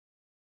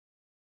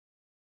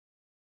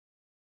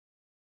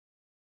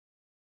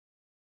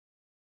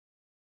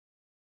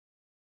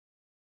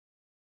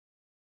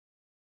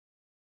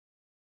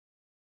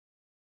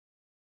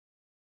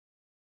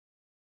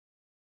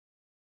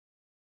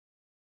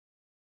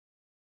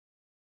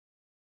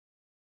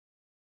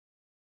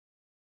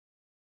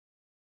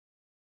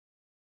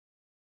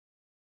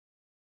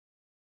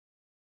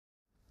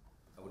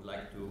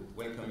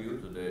welcome you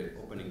to the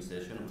opening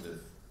session of the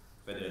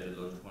Federated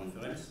Logic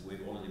Conference.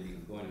 We've already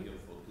been going here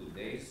for 2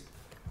 days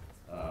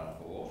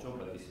for workshop,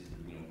 but this is the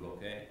beginning of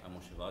FLoC. I'm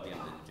Moshe Vardi,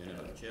 I'm the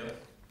General Chair.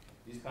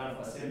 This kind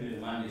of assembly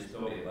reminds me a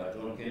story about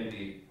John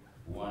Kennedy,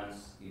 who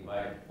once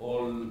invited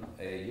all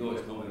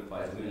US Nobel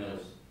Prize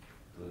winners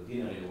to a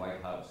dinner in the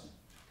White House.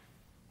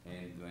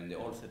 And when they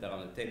all sat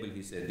around the table,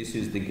 he said, "This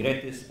is the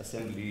greatest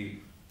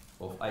assembly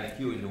of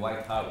IQ in the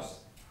White House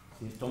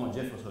since Thomas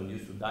Jefferson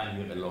used to dine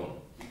here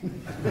alone."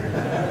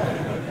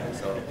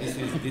 So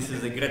this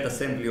is a great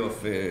assembly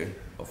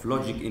of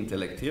logic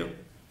intellect here.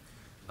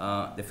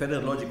 The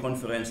Federal Logic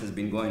Conference has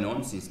been going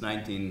on since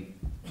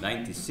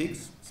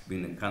 1996. It's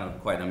been kind of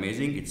quite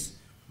amazing. It's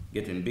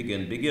getting bigger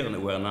and bigger,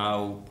 and we're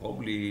now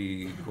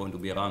probably going to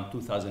be around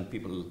 2,000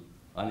 people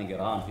running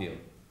around here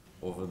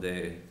over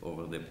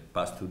the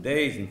past 2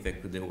 days. In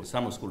fact, the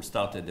summer school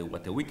started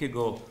a week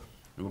ago,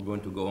 and we're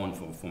going to go on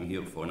from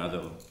here for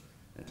another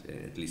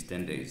at least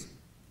 10 days.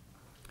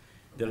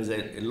 There is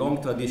a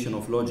long tradition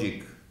of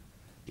logic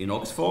in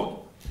Oxford.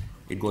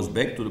 It goes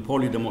back to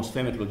probably the most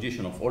famous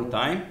logician of all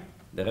time,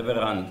 the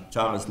Reverend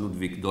Charles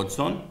Ludwig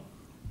Dodson,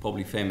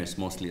 probably famous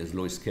mostly as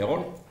Lewis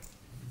Carroll,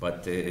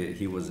 but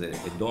he was a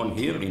don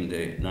here in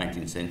the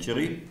 19th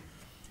century.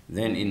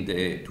 Then in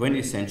the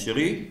 20th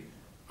century,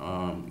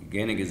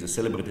 gaining is a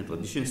celebrated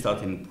tradition,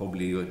 starting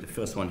probably the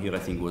first one here I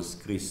think was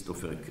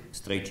Christopher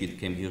Strachey,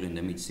 came here in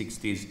the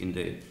mid-60s,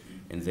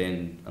 and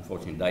then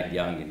unfortunately died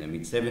young in the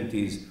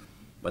mid-70s.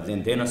 But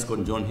then Dana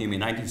Scott joined him in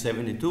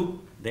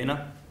 1972.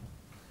 Dana,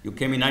 you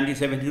came in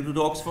 1972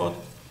 to Oxford?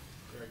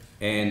 Correct.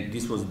 And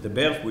this was the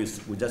birth. We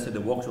just had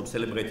a workshop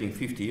celebrating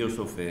 50 years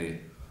of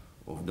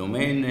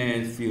domain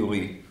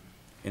theory.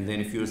 And then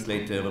a few years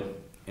later,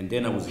 and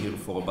Dana was here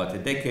for about a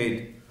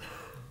decade.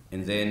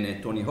 And then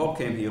Tony Hawk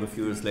came here a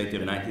few years later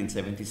in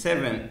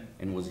 1977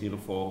 and was here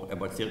for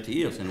about 30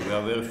 years. And we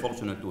are very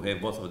fortunate to have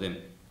both of them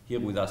here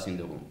with us in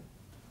the room.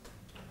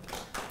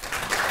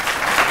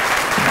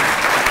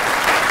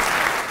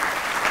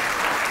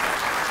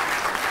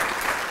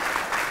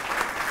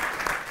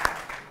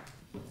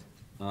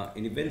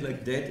 An event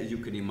like that, as you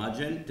can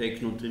imagine,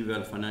 takes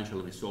non-trivial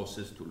financial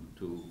resources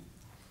to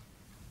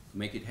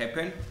make it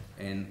happen,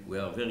 and we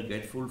are very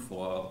grateful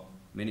for our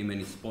many,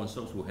 many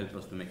sponsors who help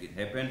us to make it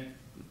happen.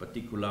 In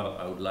particular,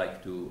 I would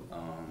like to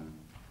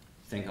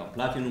thank our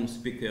platinum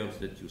speakers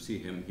that you see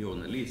him here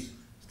on the list,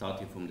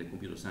 starting from the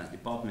computer science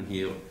department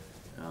here,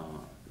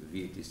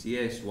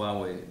 VTCS,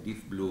 Huawei,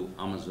 Deep Blue,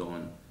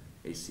 Amazon,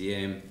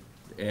 ACM,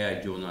 the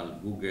AI Journal,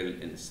 Google,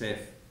 NSF,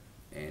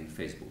 and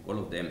Facebook. All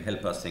of them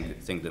help us.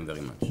 Thank them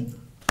very much.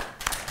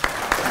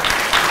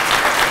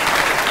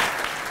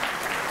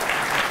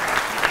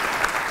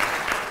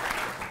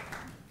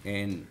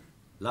 And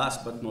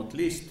last but not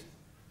least,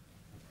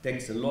 it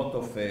takes a lot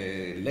of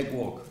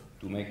legwork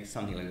to make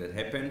something like that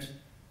happen.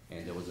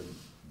 And there was a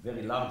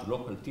very large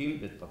local team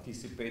that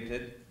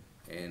participated,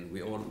 and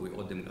we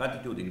owe them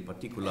gratitude. In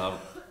particular,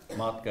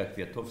 Martka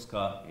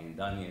Kwiatowska and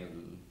Daniel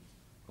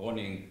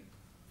Kroning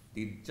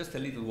did just a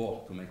little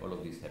work to make all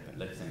of this happen.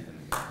 Let's thank them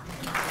again.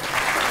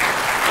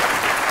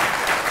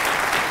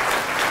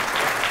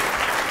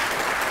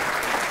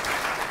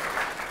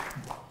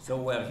 So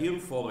we're here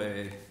for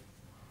a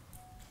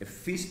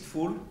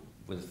feastful,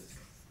 with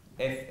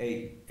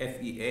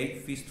FEA,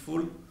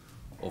 feastful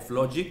of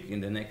logic in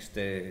the next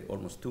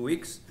almost 2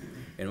 weeks,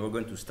 and we're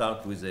going to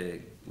start with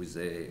a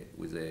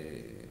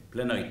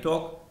plenary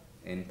talk.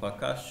 And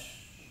Prakash,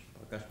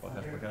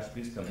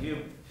 please come here,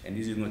 and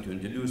this is going to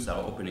introduce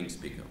our opening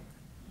speaker.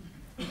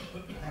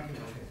 Thank you,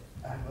 Moshe.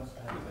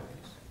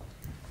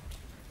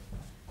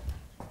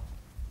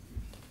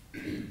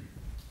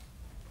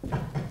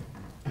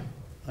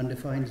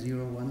 Undefined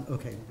 01.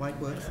 Okay, mic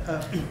works.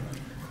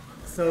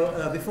 So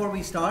before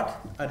we start,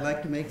 I'd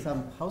like to make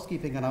some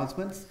housekeeping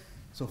announcements.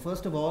 So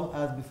first of all,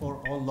 as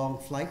before all long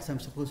flights, I'm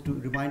supposed to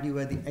remind you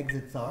where the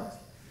exits are.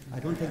 I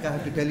don't think I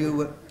have to tell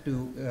you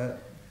to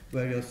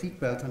wear your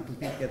seatbelts until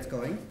Pete gets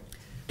going.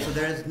 So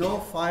there is no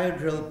fire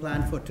drill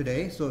planned for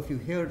today. So if you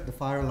hear the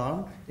fire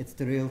alarm, it's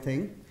the real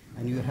thing,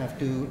 and you have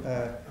to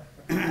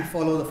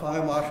follow the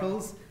fire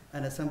marshals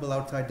and assemble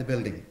outside the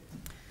building.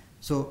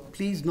 So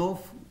please, no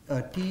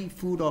tea,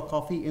 food, or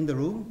coffee in the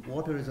room.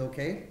 Water is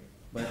okay,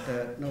 but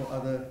no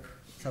other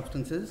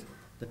substances.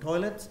 The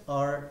toilets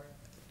are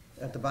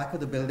at the back of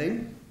the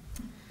building,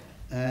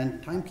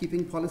 and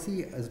timekeeping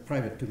policy is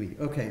private to me.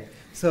 Okay,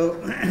 so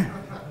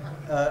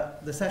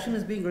the session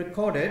is being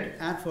recorded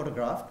and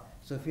photographed.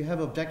 So if you have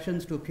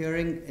objections to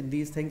appearing in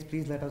these things,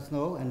 please let us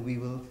know, and we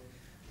will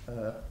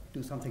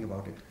do something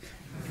about it.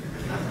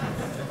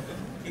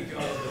 Keep you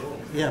out of the room.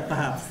 Yeah,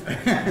 perhaps.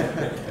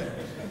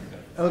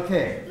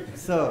 Okay,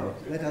 so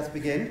let us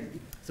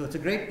begin. So it's a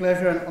great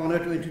pleasure and honor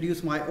to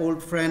introduce my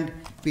old friend,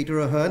 Peter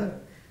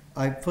Ahern.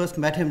 I first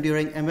met him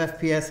during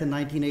MFPS in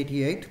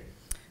 1988,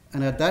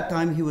 and at that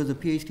time he was a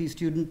PhD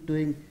student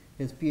doing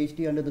his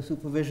PhD under the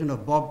supervision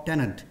of Bob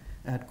Tennant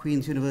at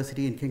Queen's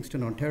University in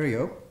Kingston,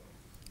 Ontario.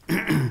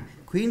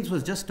 Queen's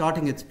was just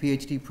starting its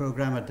PhD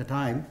program at the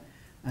time,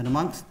 and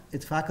amongst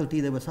its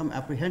faculty there was some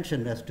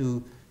apprehension as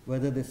to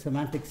whether the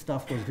semantic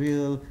stuff was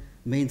real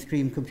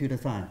mainstream computer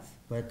science.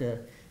 But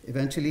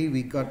eventually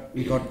we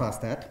got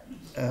past that.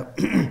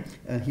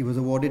 And he was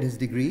awarded his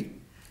degree.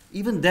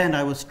 Even then,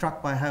 I was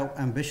struck by how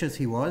ambitious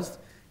he was.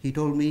 He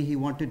told me he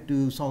wanted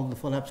to solve the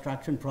full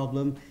abstraction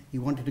problem. He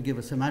wanted to give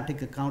a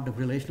semantic account of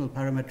relational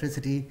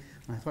parametricity.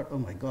 And I thought, oh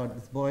my God,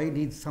 this boy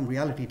needs some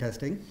reality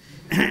testing.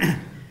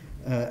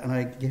 And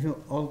I gave him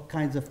all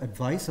kinds of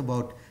advice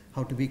about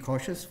how to be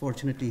cautious.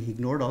 Fortunately, he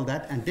ignored all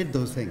that and did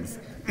those things.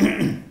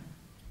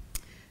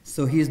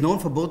 So he is known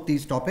for both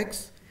these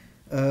topics,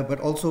 but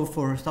also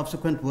for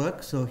subsequent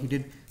work. So he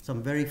did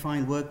some very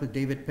fine work with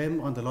David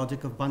Pym on the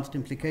logic of bunched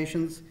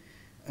implications.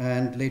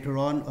 And later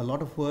on, a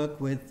lot of work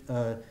with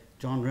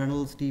John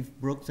Reynolds, Steve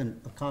Brooks,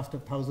 and a cast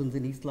of thousands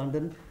in East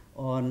London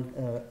on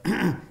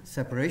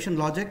separation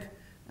logic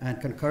and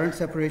concurrent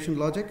separation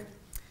logic.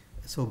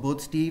 So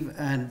both Steve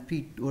and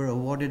Pete were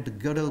awarded the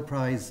Gödel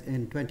Prize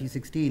in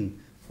 2016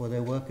 for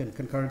their work in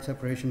concurrent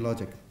separation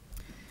logic.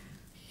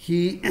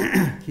 He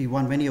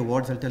won many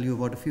awards. I'll tell you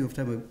about a few of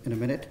them in a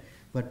minute.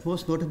 But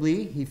most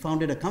notably, he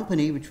founded a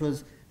company which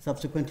was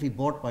subsequently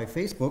bought by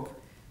Facebook,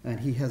 and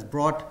he has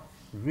brought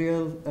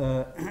real,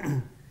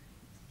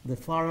 the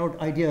far out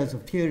ideas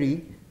of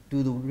theory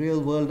to the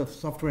real world of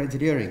software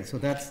engineering. So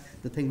that's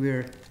the thing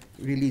we're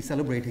really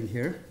celebrating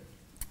here.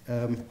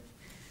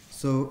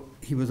 So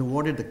he was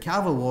awarded the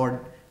Cav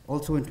Award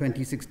also in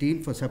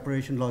 2016 for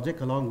separation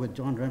logic, along with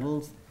John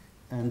Reynolds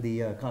and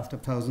the cast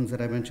of thousands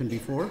that I mentioned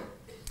before.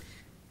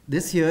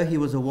 This year, he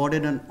was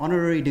awarded an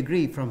honorary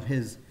degree from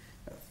his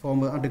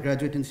former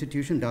undergraduate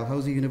institution,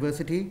 Dalhousie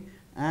University,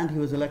 and he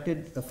was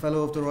elected a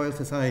Fellow of the Royal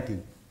Society.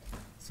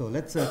 So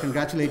let's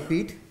congratulate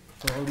Pete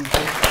for all these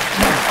things.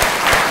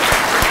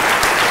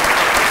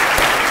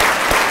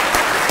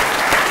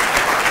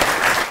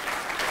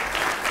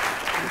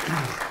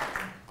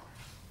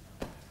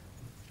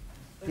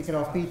 Kick it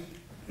off, Pete.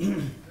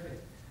 Great.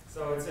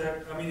 So it's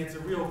a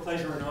real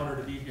pleasure and honor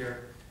to be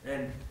here,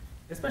 and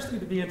especially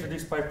to be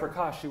introduced by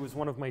Prakash, who was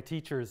one of my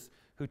teachers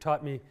who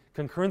taught me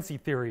concurrency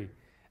theory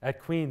at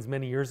Queen's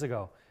many years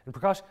ago. And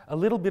Prakash, a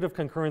little bit of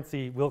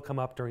concurrency will come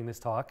up during this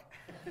talk.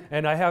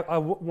 And I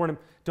warn him,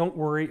 don't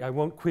worry, I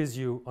won't quiz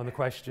you on the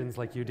questions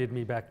like you did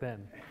me back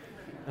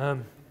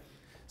then.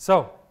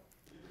 So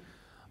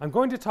I'm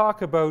going to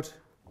talk about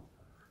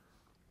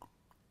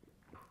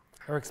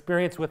our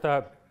experience with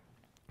a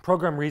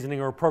program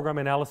reasoning or a program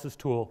analysis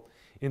tool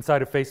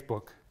inside of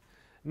Facebook.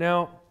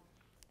 Now,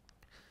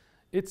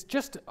 it's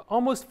just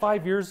almost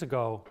 5 years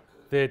ago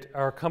that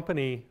our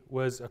company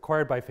was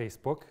acquired by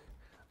Facebook.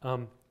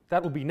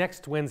 That will be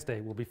next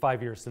Wednesday, will be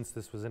 5 years since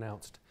this was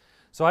announced.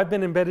 So I've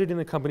been embedded in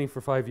the company for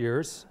 5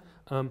 years.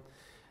 And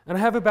I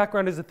have a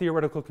background as a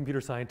theoretical computer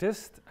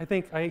scientist. I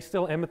think I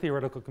still am a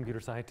theoretical computer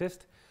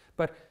scientist.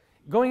 But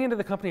going into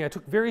the company, I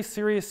took very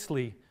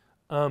seriously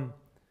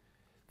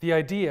the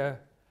idea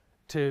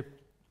to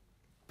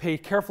pay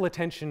careful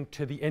attention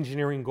to the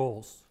engineering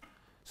goals.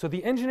 So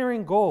the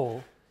engineering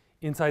goal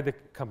inside the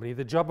company,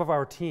 the job of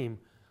our team,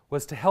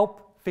 was to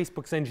help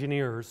Facebook's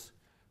engineers,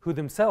 who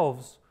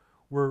themselves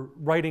were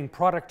writing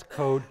product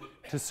code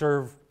to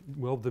serve,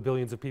 well, the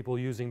billions of people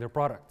using their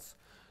products.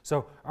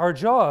 So our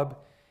job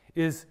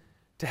is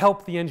to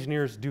help the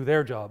engineers do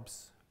their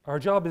jobs. Our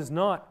job is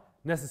not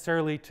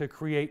necessarily to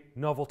create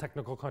novel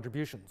technical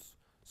contributions.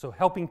 So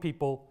helping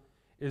people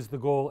is the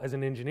goal as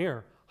an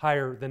engineer,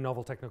 higher than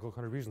novel technical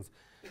contributions.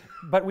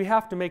 But we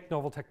have to make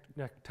novel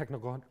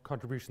technical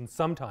contributions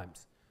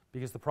sometimes,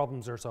 because the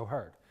problems are so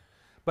hard.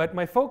 But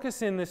my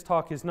focus in this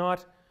talk is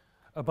not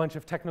a bunch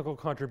of technical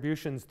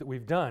contributions that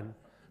we've done,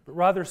 but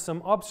rather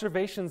some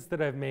observations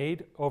that I've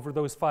made over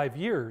those 5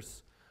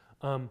 years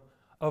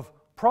of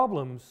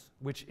problems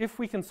which, if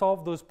we can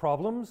solve those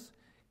problems,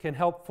 can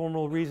help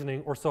formal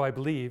reasoning, or so I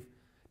believe,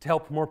 to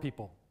help more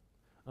people.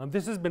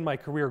 This has been my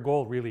career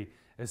goal, really,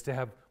 is to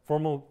have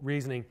formal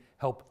reasoning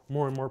help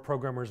more and more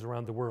programmers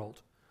around the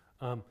world.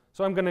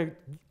 So I'm going to,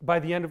 by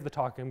the end of the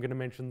talk, I'm going to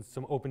mention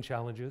some open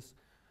challenges.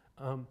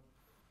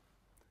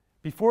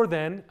 Before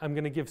then, I'm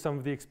going to give some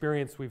of the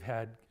experience we've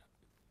had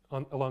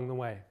along the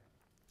way.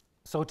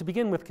 So to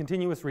begin with,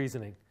 continuous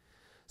reasoning.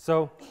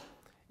 So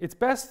it's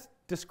best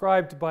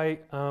described by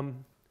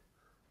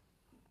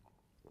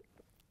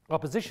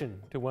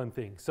opposition to one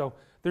thing. So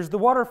there's the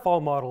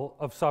waterfall model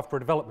of software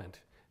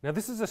development. Now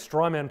this is a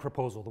straw man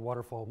proposal, the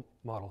waterfall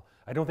model.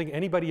 I don't think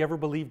anybody ever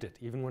believed it,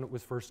 even when it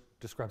was first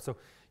described. So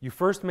you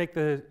first make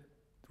the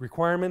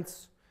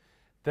requirements,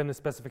 then the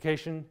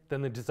specification,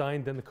 then the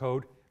design, then the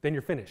code, then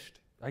you're finished.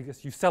 I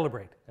guess you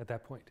celebrate at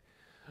that point.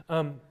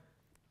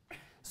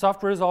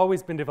 Software has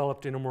always been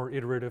developed in a more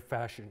iterative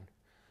fashion.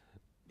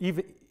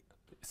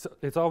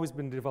 It's always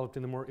been developed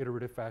in a more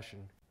iterative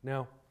fashion.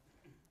 Now,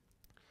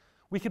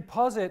 we could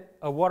posit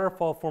a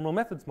waterfall formal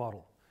methods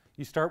model.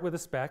 You start with a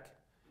spec,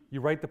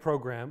 you write the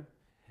program,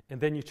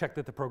 and then you check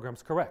that the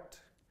program's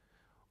correct.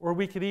 Or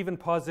we could even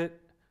posit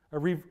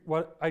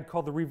what I'd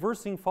call the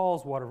reversing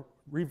falls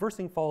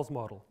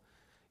model.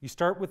 You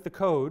start with the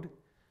code,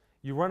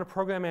 you run a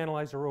program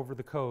analyzer over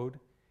the code,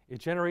 it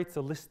generates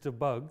a list of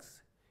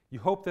bugs, You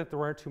hope that there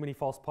aren't too many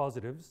false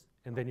positives,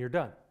 and then you're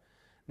done.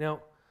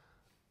 Now,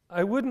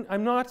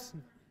 I'm not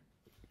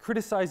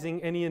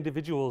criticizing any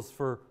individuals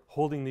for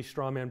holding these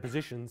straw man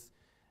positions,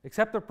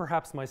 except that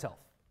perhaps myself.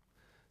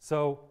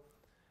 So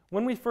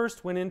when we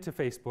first went into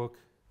Facebook,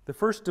 the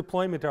first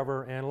deployment of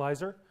our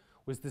analyzer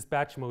was this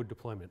batch mode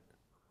deployment.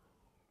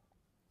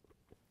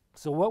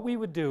 So what we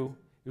would do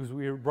is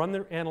we would run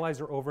the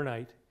analyzer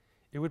overnight.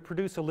 It would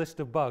produce a list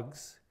of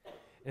bugs,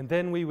 and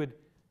then we would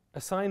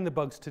assign the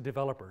bugs to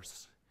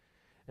developers.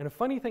 And a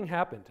funny thing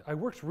happened. I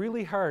worked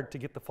really hard to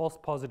get the false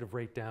positive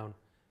rate down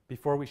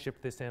before we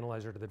shipped this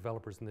analyzer to the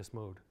developers in this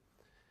mode.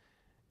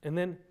 And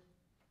then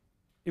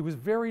it was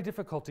very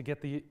difficult to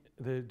get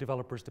the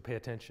developers to pay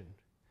attention.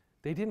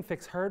 They didn't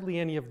fix hardly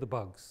any of the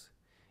bugs.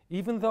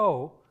 Even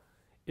though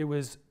it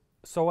was,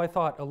 so I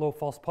thought, a low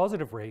false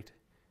positive rate,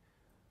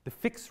 the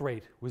fix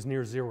rate was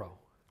near 0.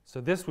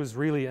 So this was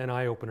really an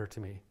eye-opener to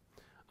me.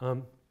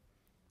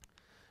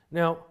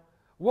 Now,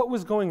 what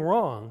was going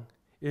wrong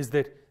is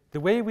that the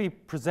way we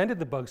presented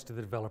the bugs to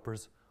the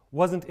developers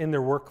wasn't in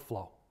their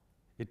workflow.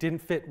 It didn't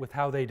fit with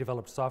how they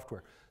developed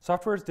software.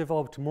 Software is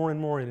developed more and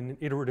more in an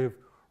iterative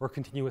or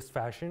continuous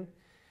fashion,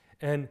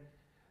 and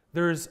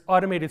there's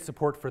automated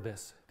support for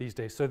this these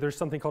days. So there's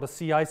something called a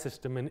CI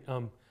system and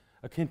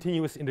a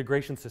continuous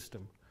integration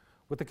system.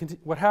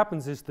 What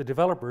happens is the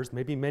developers,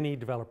 maybe many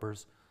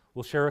developers,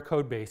 will share a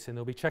code base, and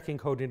they'll be checking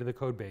code into the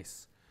code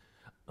base.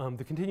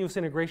 The continuous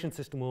integration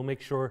system will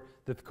make sure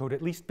that the code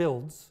at least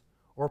builds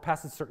or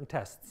passes certain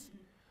tests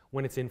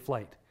when it's in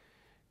flight.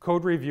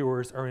 Code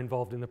reviewers are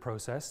involved in the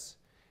process,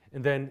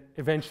 and then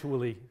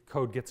eventually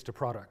code gets to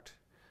product.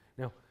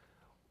 Now,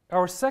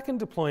 our second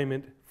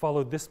deployment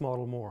followed this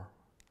model more.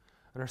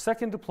 And our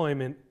second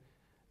deployment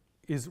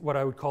is what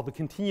I would call the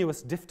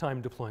continuous diff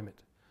time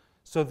deployment.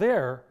 So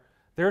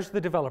there's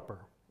the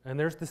developer, and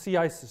there's the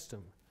CI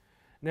system.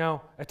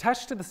 Now,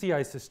 attached to the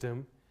CI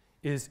system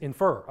is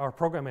Infer, our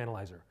program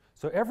analyzer.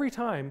 So every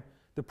time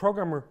the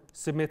programmer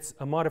submits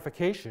a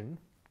modification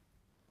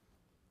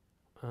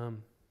to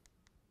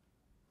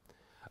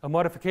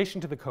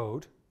the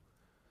code,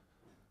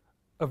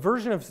 a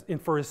version of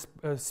Infer is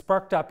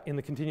sparked up in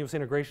the continuous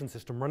integration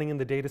system running in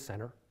the data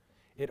center.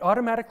 It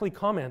automatically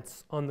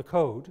comments on the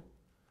code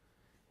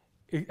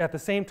at the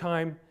same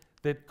time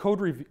that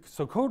code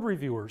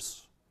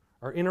reviewers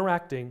are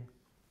interacting.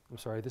 I'm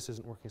sorry, this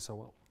isn't working so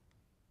well.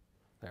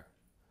 There.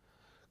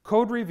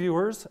 Code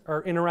reviewers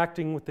are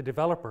interacting with the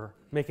developer,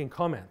 making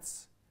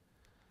comments.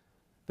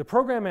 The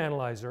program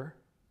analyzer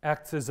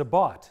acts as a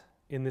bot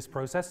in this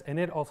process, and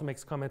it also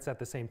makes comments at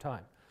the same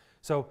time.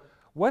 So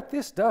what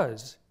this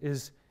does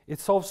is it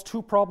solves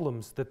two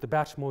problems that the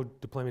batch mode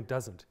deployment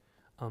doesn't.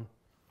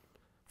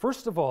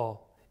 First of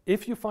all,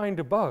 if you find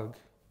a bug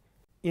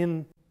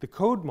in the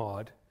code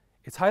mod,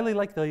 it's highly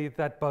likely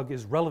that bug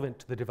is relevant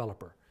to the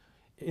developer.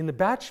 In the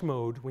batch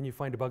mode, when you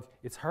find a bug,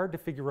 it's hard to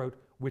figure out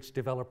which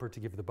developer to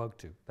give the bug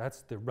to.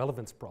 That's the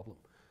relevance problem.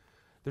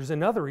 There's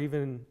another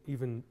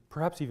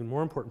perhaps even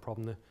more important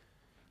problem, the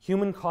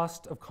human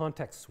cost of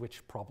context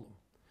switch problem.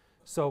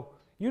 So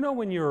you know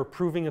when you're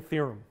proving a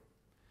theorem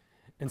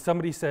and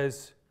somebody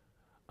says,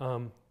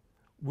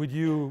 would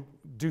you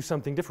do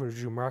something different?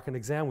 Would you mark an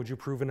exam? Would you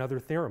prove another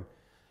theorem?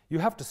 You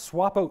have to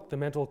swap out the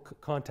mental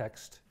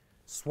context,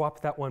 swap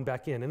that one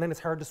back in, and then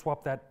it's hard to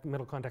swap that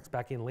mental context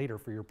back in later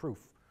for your proof,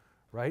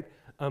 right?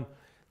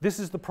 This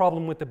is the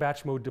problem with the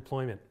batch mode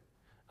deployment.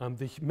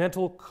 The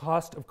mental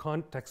cost of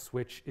context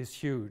switch is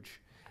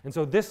huge. And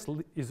so this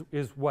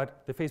is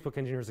what the Facebook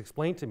engineers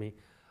explained to me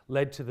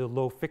led to the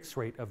low fix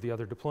rate of the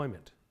other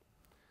deployment.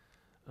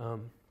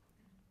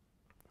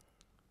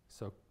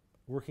 So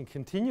working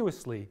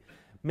continuously,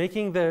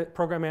 making the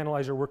program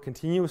analyzer work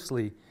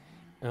continuously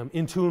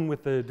in tune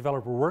with the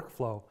developer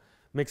workflow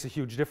makes a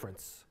huge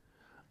difference.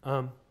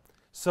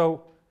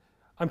 So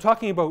I'm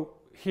talking about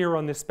here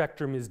on this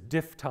spectrum is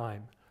diff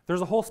time.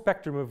 There's a whole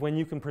spectrum of when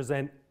you can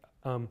present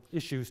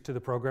issues to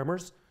the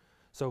programmers.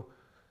 So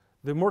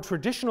the more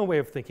traditional way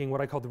of thinking,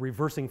 what I call the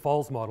reversing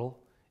falls model,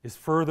 is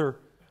further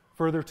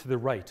to the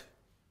right.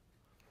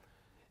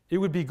 It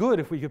would be good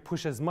if we could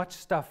push as much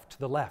stuff to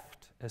the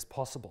left as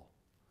possible.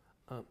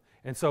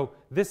 And so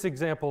this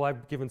example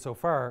I've given so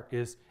far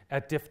is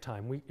at diff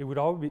time. It would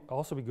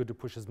also be good to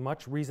push as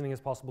much reasoning as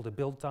possible to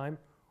build time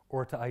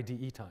or to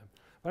IDE time.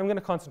 But I'm going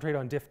to concentrate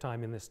on diff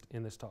time in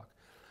this talk.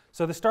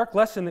 So the stark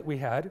lesson that we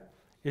had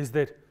is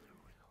that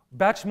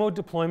batch mode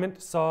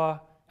deployment saw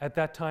at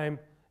that time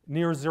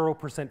near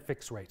 0%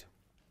 fix rate.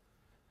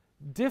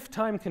 Diff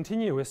time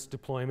continuous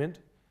deployment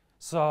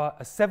saw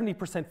a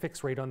 70%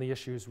 fix rate on the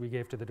issues we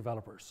gave to the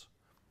developers.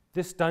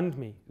 This stunned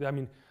me. I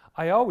mean,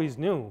 I always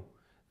knew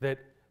that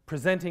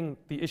presenting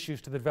the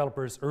issues to the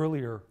developers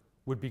earlier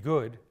would be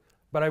good,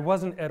 but I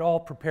wasn't at all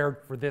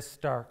prepared for this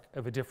stark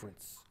of a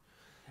difference.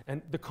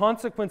 And the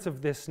consequence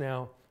of this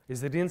now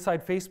is that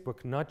inside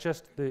Facebook, not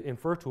just the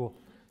Infer tool,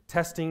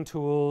 testing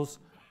tools,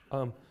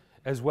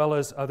 as well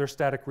as other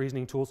static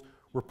reasoning tools,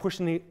 we're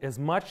pushing it as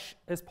much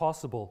as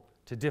possible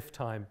to diff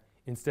time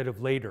instead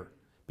of later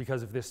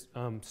because of this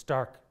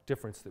stark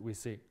difference that we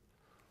see.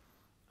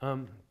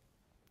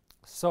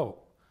 So,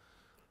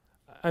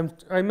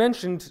 I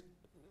mentioned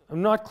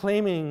I'm not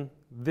claiming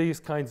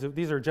these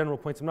are general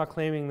points. I'm not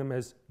claiming them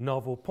as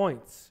novel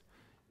points.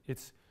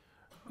 It's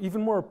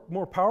even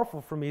more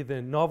powerful for me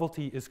than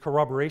novelty is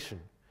corroboration,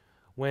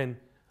 when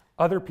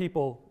other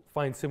people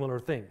find similar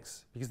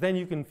things, because then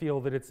you can feel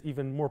that it's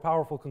even more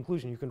powerful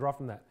conclusion you can draw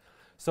from that.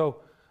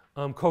 So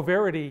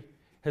Coverity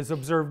has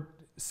observed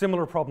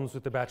similar problems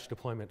with the batch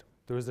deployment.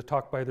 There was a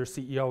talk by their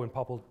CEO in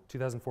POPL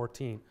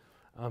 2014.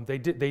 They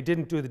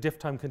didn't do the diff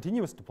time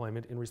continuous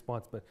deployment in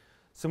response, but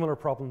similar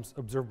problems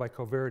observed by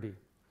Coverity.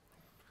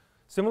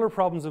 Similar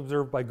problems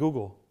observed by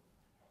Google.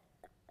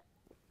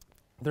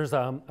 There's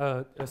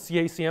a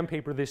CACM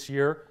paper this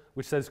year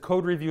which says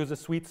code review is a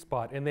sweet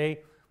spot, and they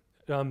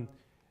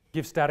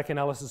give static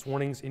analysis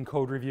warnings in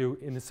code review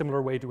in a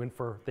similar way to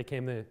infer. They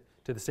came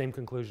to the same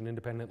conclusion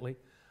independently.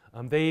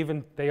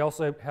 They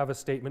also have a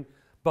statement,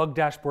 bug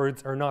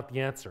dashboards are not the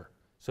answer.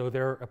 So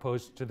they're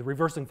opposed to the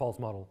reversing false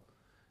model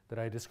that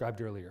I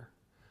described earlier.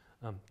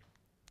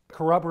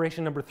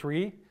 Corroboration number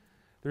 3,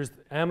 there's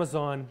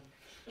Amazon,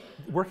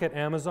 work at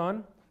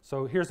Amazon.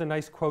 So here's a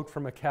nice quote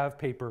from a CAV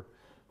paper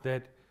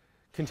that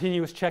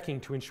continuous checking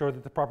to ensure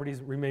that the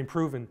properties remain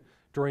proven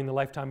during the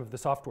lifetime of the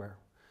software.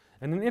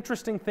 And an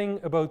interesting thing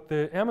about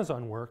the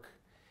Amazon work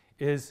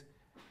is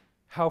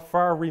how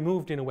far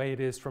removed in a way it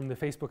is from the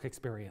Facebook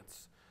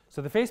experience.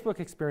 So the Facebook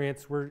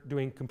experience, we're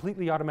doing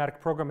completely automatic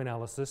program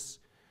analysis.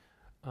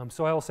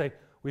 So I'll say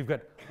we've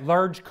got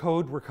large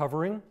code we're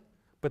covering,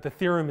 but the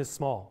theorem is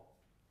small.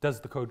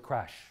 Does the code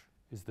crash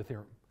is the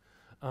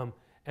theorem.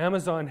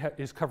 Amazon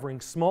is covering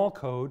small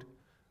code,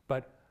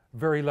 but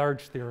very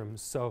large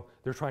theorems. So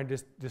they're trying to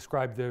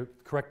describe the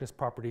correctness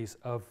properties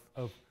of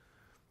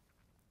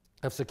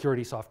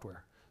security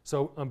software.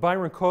 So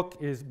Byron Cook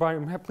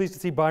I'm pleased to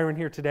see Byron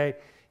here today.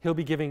 He'll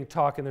be giving a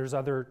talk, and there's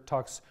other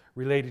talks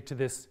related to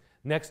this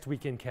next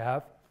week in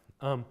CAV.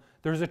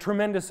 There's a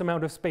tremendous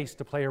amount of space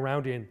to play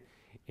around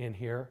in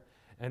here.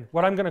 And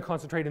what I'm going to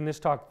concentrate in this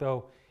talk,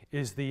 though,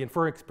 is the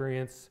infer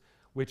experience,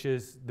 which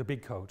is the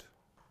big code.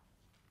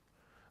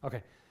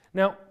 Okay,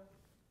 now,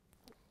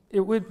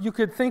 you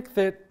could think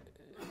that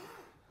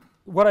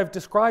what I've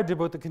described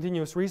about the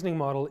continuous reasoning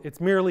model,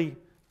 it's merely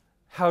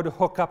how to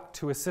hook up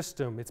to a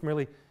system. It's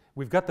merely,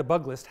 we've got the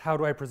bug list, how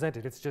do I present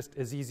it? It's just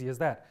as easy as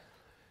that.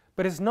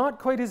 But it's not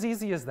quite as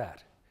easy as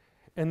that.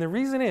 And the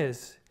reason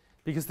is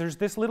because there's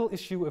this little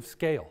issue of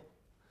scale.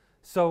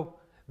 So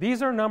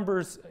these are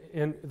numbers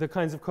in the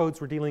kinds of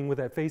codes we're dealing with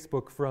at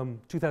Facebook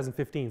from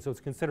 2015, so it's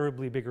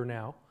considerably bigger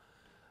now.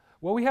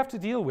 What we have to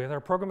deal with, our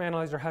program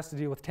analyzer has to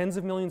deal with tens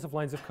of millions of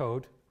lines of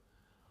code,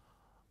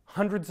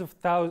 hundreds of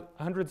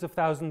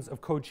thousands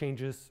of code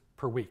changes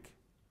per week.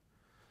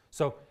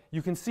 So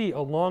you can see a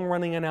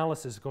long-running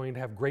analysis is going to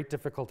have great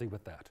difficulty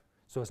with that.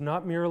 So it's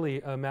not merely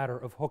a matter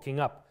of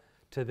hooking up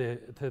to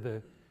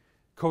the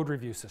code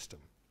review system.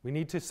 We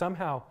need to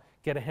somehow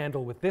get a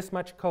handle with this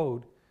much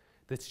code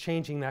that's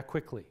changing that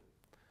quickly.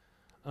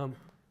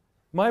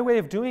 My way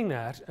of doing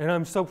that, and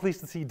I'm so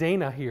pleased to see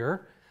Dana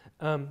here,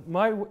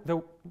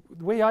 the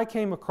way I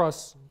came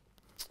across,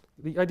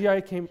 the idea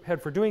I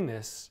had for doing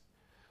this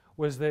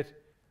was that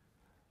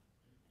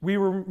we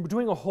were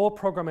doing a whole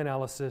program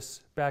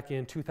analysis back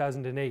in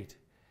 2008,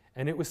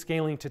 and it was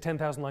scaling to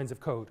 10,000 lines of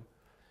code.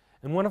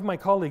 And one of my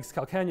colleagues,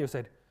 Calcagno,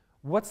 said,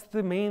 what's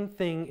the main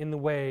thing in the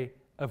way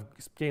of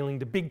scaling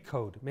to big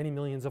code, many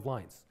millions of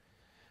lines?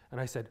 And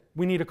I said,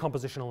 we need a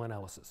compositional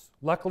analysis.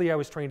 Luckily, I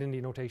was trained in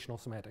denotational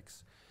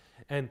semantics.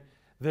 And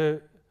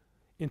the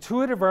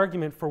intuitive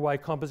argument for why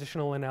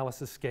compositional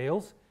analysis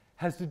scales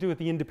has to do with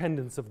the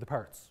independence of the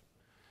parts.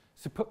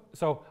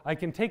 So I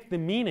can take the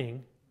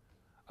meaning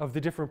of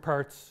the different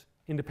parts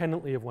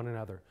independently of one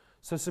another.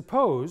 So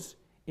suppose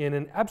in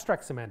an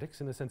abstract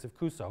semantics, in the sense of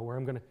Cuso, where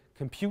I'm going to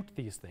compute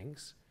these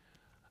things,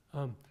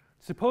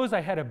 suppose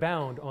I had a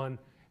bound on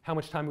how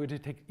much time it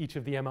would take each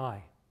of the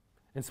MI.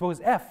 And suppose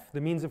F,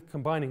 the means of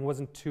combining,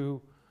 wasn't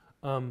too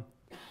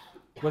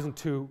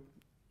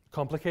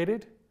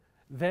complicated,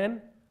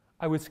 then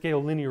I would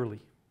scale linearly.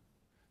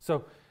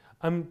 So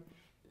I'm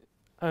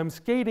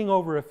skating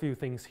over a few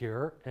things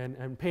here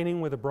and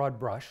painting with a broad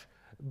brush,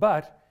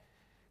 but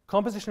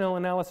compositional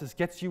analysis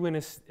gets you in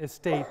a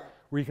state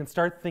where you can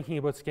start thinking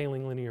about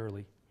scaling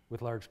linearly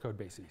with large code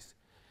bases.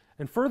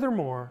 And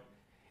furthermore,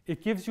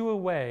 it gives you a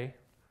way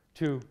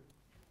to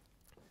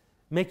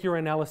make your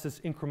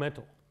analysis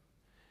incremental.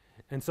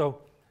 And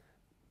so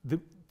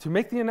to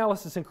make the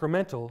analysis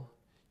incremental,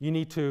 you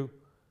need to,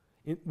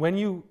 when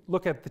you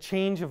look at the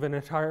change of an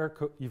entire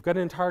you've got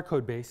an entire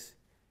code base,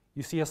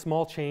 you see a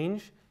small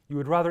change, you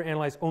would rather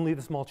analyze only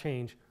the small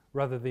change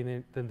rather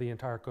than the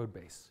entire code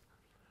base.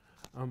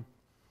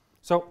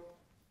 So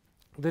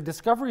the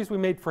discoveries we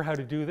made for how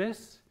to do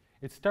this,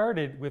 it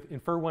started with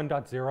infer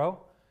 1.0.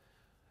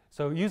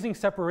 So using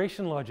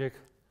separation logic,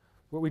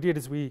 what we did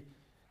is we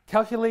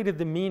calculated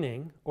the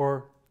meaning,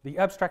 or the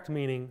abstract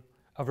meaning,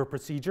 of a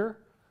procedure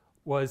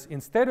was,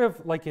 instead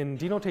of, like in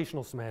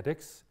denotational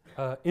semantics,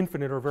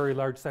 infinite or very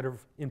large set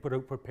of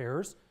input-output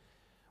pairs,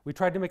 we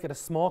tried to make it a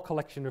small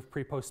collection of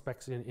pre-post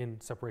specs in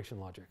separation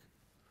logic.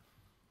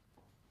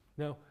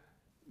 Now,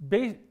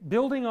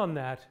 building on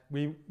that,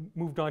 we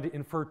moved on to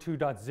Infer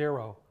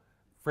 2.0,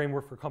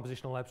 Framework for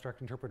Compositional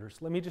Abstract Interpreters.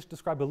 Let me just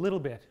describe a little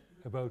bit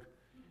about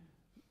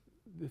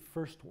the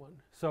first one.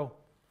 So,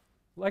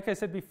 like I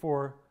said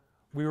before,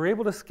 we were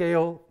able to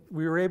scale,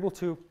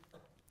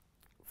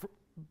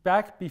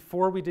 back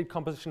before we did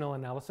compositional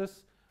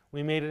analysis,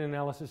 we made an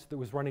analysis that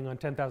was running on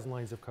 10,000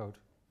 lines of code.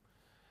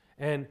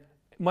 And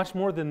much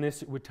more than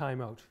this, it would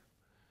time out.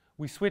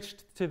 We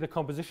switched to the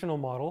compositional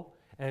model,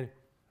 and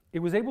it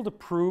was able to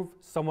prove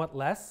somewhat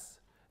less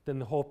than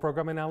the whole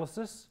program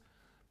analysis,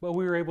 but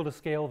we were able to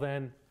scale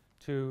then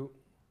to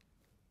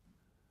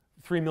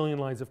 3 million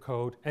lines of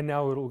code, and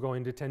now it'll go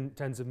into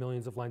tens of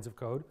millions of lines of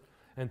code.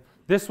 And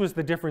this was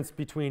the difference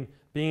between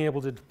being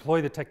able to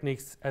deploy the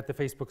techniques at the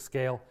Facebook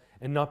scale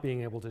and not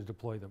being able to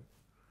deploy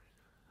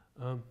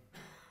them.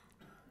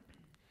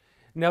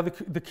 Now,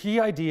 the key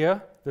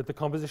idea that the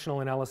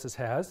compositional analysis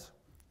has,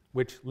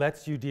 which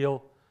lets you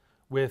deal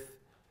with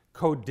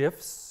code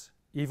diffs,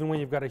 even when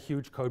you've got a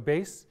huge code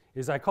base,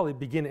 is I call it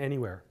begin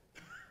anywhere.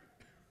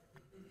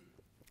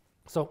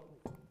 So,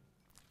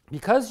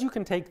 because you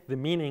can take the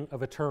meaning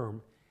of a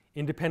term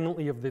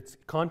independently of its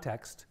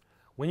context,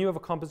 when you have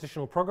a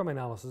compositional program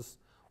analysis,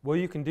 what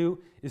you can do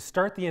is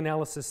start the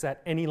analysis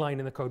at any line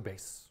in the code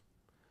base.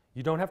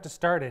 You don't have to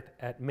start it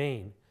at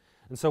main.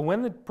 And so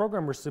when the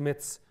programmer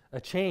submits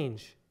a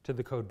change to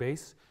the code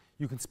base,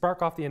 you can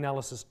spark off the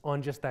analysis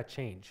on just that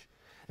change.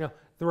 Now,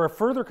 there are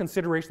further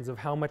considerations of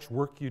how much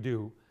work you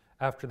do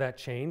after that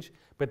change,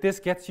 but this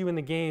gets you in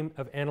the game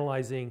of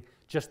analyzing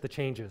just the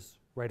changes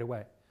right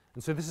away.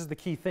 And so this is the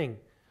key thing,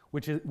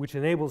 which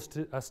enables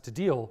us to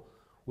deal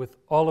with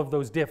all of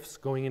those diffs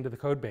going into the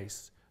code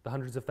base, the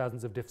hundreds of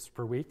thousands of diffs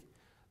per week.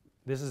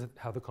 This is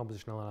how the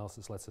compositional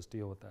analysis lets us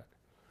deal with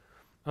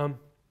that.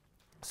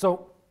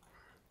 So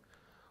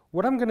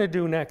what I'm going to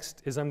do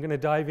next is I'm going to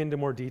dive into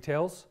more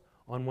details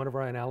on one of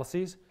our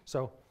analyses.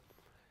 So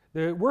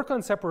the work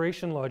on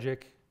separation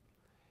logic,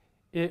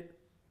 it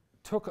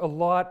took a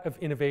lot of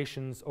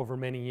innovations over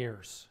many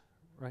years,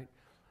 right?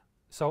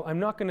 So I'm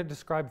not going to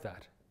describe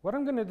that. What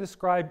I'm going to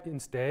describe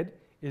instead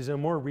is a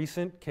more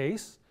recent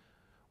case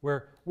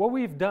where what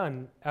we've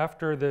done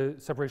after the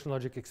separation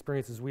logic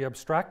experience is we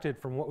abstracted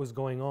from what was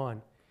going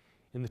on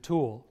in the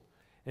tool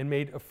and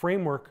made a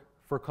framework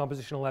for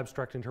compositional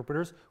abstract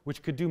interpreters,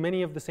 which could do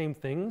many of the same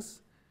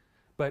things,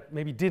 but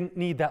maybe didn't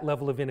need that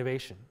level of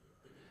innovation.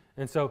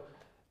 And so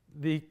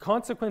the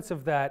consequence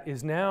of that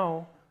is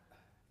now,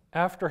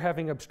 after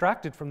having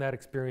abstracted from that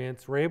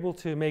experience, we're able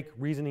to make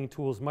reasoning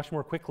tools much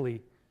more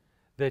quickly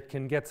that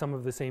can get some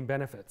of the same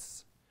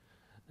benefits.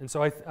 And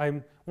so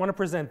I want to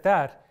present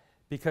that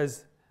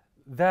because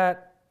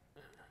that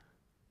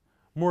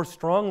more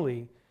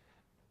strongly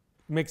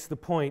makes the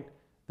point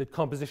that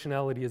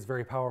compositionality is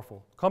very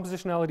powerful.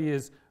 Compositionality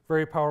is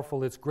very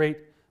powerful. It's great,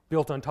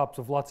 built on top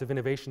of lots of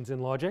innovations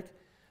in logic,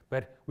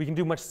 but we can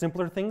do much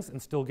simpler things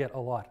and still get a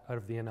lot out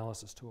of the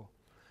analysis tool.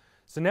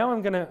 So now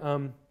I'm going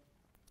to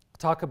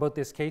talk about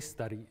this case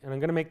study, and I'm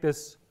going to make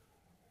this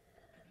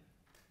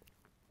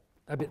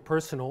a bit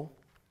personal.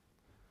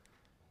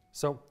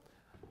 So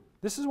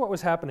this is what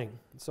was happening.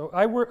 So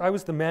I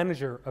was the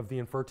manager of the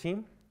Infer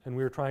team, and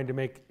we were trying to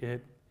make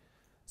it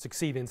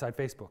succeed inside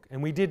Facebook.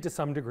 And we did to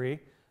some degree.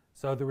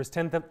 So there was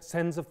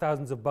tens of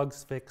thousands of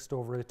bugs fixed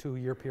over a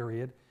 2-year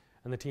period,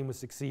 and the team was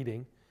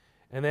succeeding.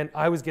 And then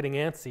I was getting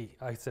antsy.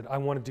 I said, I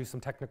want to do some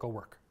technical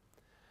work.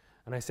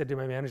 And I said to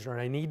my manager,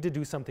 I need to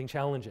do something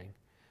challenging.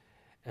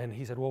 And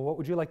he said, well, what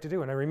would you like to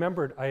do? And I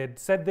remembered I had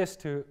said this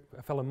to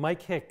a fellow,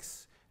 Mike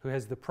Hicks, who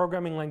has the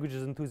Programming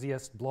Languages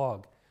Enthusiast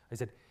blog. I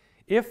said,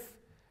 if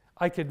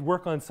I could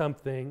work on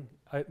something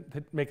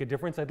to make a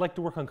difference, I'd like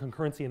to work on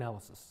concurrency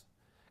analysis.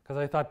 Because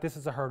I thought this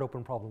is a hard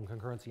open problem,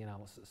 concurrency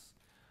analysis.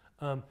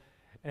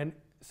 And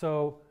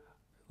so,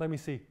 let me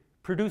see.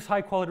 Produce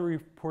high quality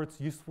reports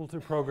useful to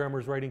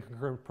programmers writing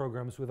concurrent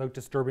programs without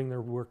disturbing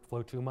their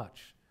workflow too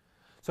much.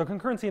 So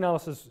concurrency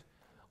analysis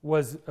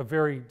was a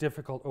very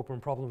difficult open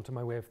problem to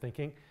my way of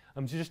thinking.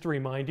 Just to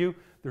remind you,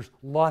 there's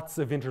lots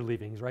of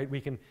interleavings, right?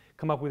 We can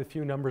come up with a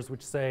few numbers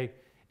which say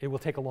it will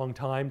take a long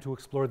time to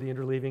explore the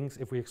interleavings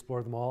if we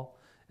explore them all.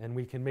 And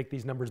we can make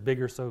these numbers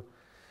bigger so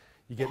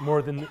you get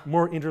more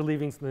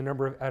interleavings than the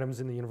number of atoms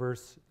in the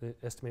universe, the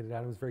estimated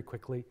atoms, very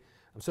quickly.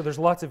 So there's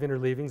lots of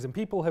interleavings, and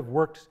people have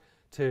worked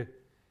to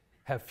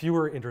have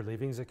fewer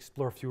interleavings,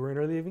 explore fewer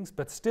interleavings,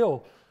 but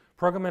still,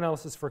 program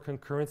analysis for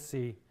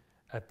concurrency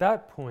at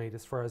that point,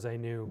 as far as I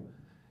knew,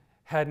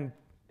 hadn't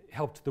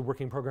helped the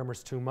working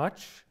programmers too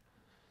much.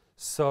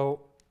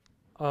 So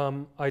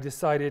I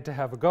decided to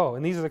have a go.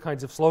 And these are the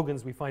kinds of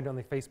slogans we find on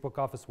the Facebook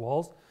office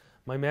walls.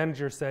 My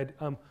manager said,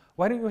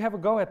 why don't you have a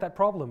go at that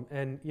problem?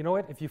 And you know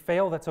what, if you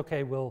fail, that's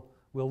okay, we'll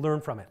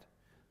learn from it.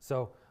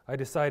 So I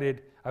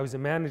decided I was a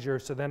manager,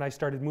 so then I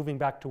started moving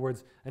back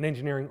towards an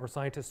engineering or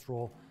scientist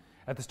role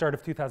at the start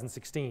of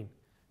 2016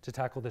 to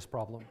tackle this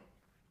problem.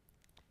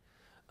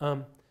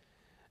 And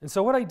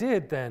so what I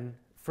did then,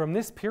 from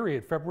this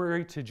period,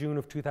 February to June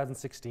of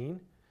 2016,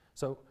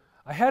 so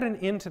I had an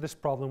into this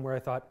problem where I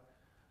thought,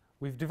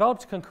 we've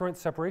developed concurrent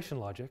separation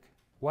logic.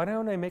 Why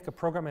don't I make a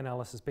program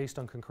analysis based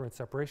on concurrent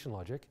separation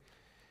logic?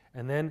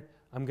 And then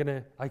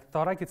I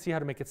thought I could see how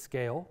to make it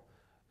scale,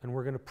 and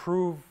we're going to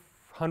prove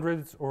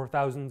hundreds or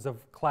thousands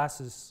of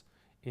classes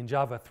in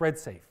Java thread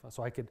safe,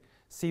 so I could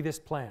see this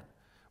plan.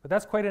 But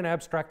that's quite an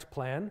abstract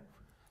plan,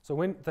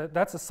 so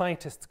that's a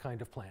scientist's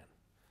kind of plan.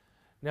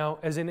 Now,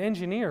 as an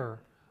engineer,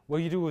 what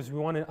you do is we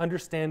want to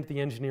understand the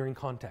engineering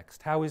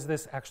context. How is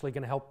this actually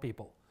going to help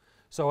people?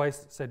 So I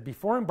said,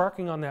 before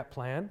embarking on that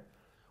plan,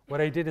 what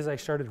I did is I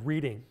started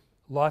reading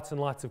lots and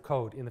lots of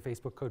code in the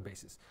Facebook code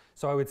bases.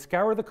 So I would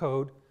scour the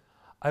code,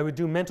 I would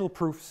do mental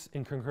proofs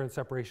in concurrent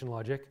separation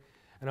logic,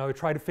 and I would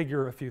try to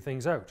figure a few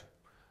things out.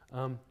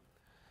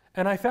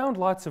 And I found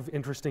lots of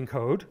interesting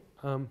code.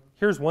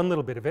 Here's one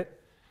little bit of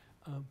it.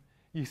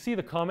 You see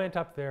the comment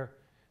up there.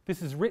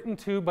 This is written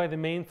to by the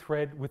main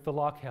thread with the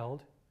lock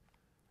held,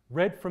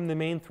 read from the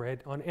main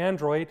thread. On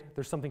Android,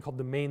 there's something called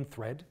the main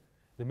thread,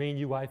 the main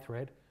UI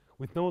thread,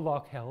 with no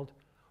lock held,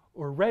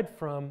 or read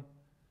from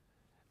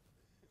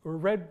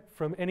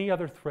any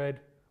other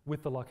thread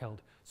with the lock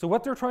held. So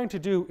what they're trying to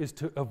do is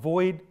to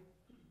avoid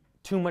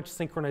too much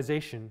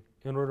synchronization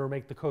in order to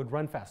make the code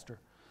run faster.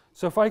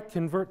 So if I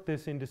convert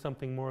this into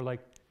something more like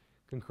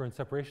concurrent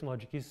separation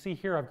logic, you see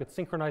here I've got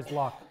synchronized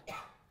lock.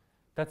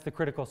 That's the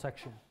critical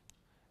section.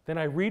 Then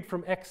I read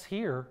from X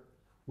here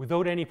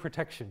without any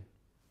protection.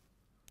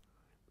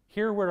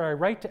 Here where I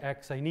write to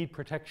X, I need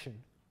protection.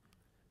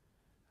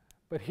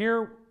 But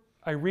here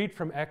I read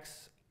from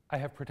X, I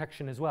have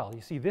protection as well.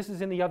 You see, this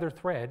is in the other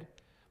thread,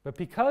 but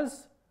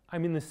because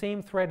I'm in the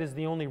same thread as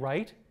the only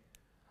write,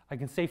 I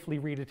can safely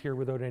read it here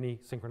without any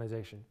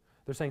synchronization.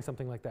 They're saying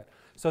something like that.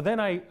 So then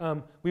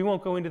we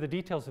won't go into the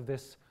details of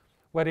this.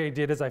 What I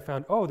did is I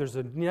found, oh, there's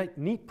a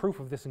neat proof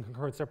of this in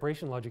concurrent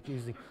separation logic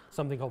using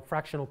something called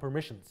fractional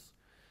permissions.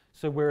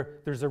 So where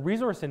there's a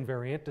resource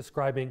invariant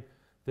describing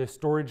the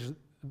storage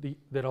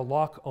that a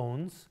lock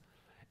owns,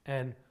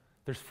 and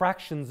there's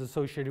fractions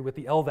associated with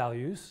the L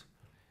values,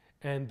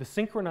 and the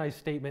synchronized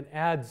statement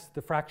adds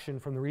the fraction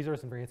from the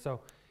resource invariant.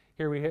 So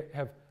here we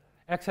have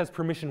X has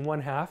permission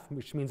 1/2,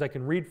 which means I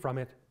can read from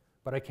it,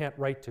 but I can't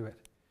write to it.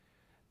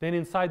 Then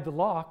inside the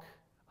lock,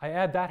 I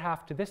add that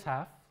half to this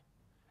half,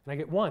 and I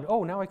get 1.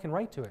 Oh, now I can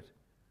write to it.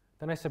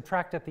 Then I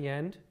subtract at the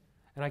end,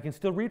 and I can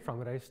still read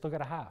from it. I still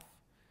get a half.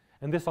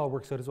 And this all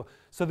works out as well.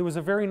 So there was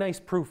a very nice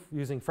proof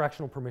using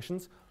fractional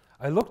permissions.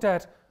 I looked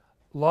at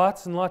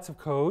lots and lots of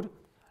code,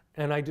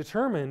 and I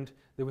determined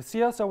that with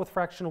CSL with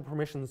fractional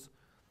permissions,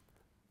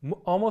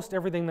 almost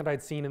everything that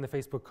I'd seen in the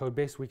Facebook code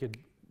base, we could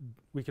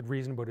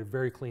reason about it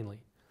very cleanly.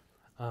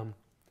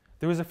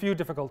 There was a few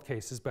difficult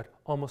cases, but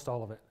almost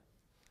all of it.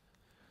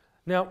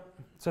 Now,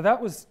 so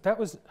that was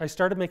I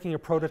started making a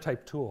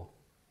prototype tool.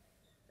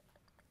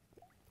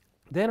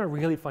 Then a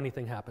really funny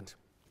thing happened.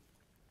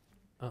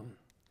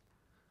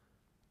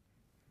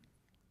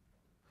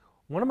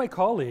 One of my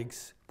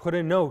colleagues put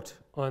a note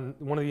on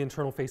one of the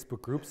internal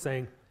Facebook groups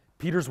saying,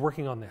 Peter's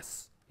working on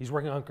this. He's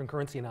working on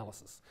concurrency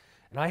analysis.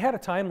 And I had a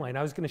timeline.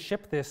 I was going to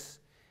ship this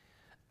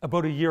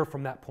about a year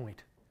from that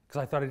point,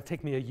 because I thought it'd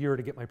take me a year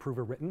to get my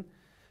prover written.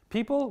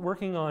 People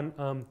working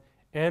on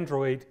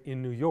Android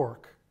in New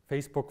York,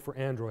 Facebook for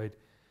Android,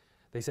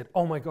 they said,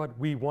 oh my God,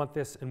 we want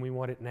this and we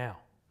want it now.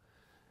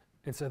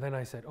 And so then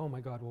I said, oh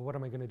my God, well, what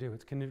am I going to do?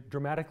 It's going to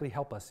dramatically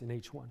help us in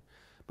H1.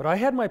 But I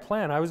had my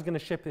plan. I was going to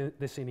ship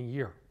this in a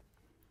year.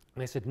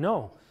 And I said,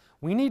 no,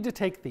 we need to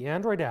take the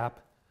Android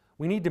app,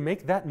 we need to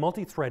make that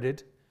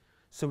multi-threaded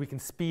so we can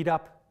speed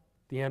up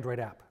the Android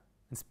app.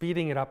 And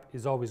speeding it up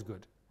is always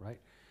good, right?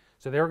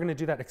 So they were going to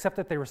do that, except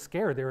that they were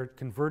scared. They were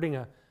converting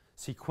a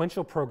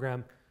sequential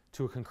program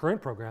to a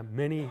concurrent program,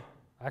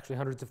 actually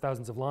hundreds of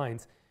thousands of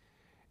lines,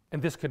 and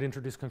this could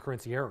introduce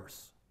concurrency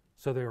errors.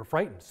 So they were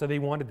frightened. So they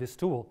wanted this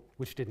tool,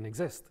 which didn't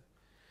exist.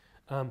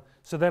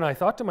 So then I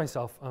thought to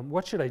myself,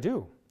 what should I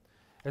do?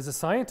 As a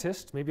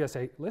scientist, maybe I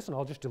say, listen,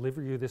 I'll just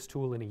deliver you this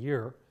tool in a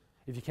year.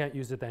 If you can't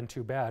use it, then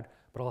too bad,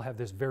 but I'll have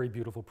this very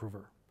beautiful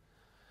prover.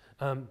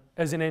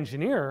 As an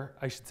engineer,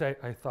 I should say,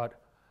 I thought,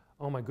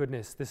 oh my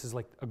goodness, this is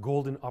like a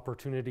golden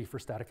opportunity for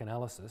static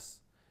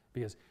analysis,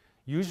 because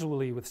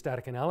usually with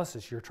static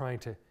analysis, you're trying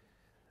to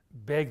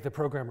beg the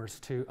programmers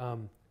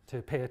to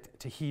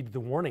heed the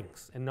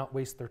warnings and not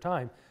waste their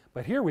time.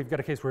 But here we've got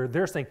a case where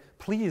they're saying,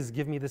 please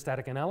give me the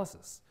static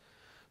analysis.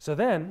 So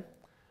then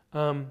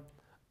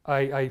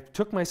I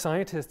took my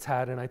scientist's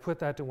hat and I put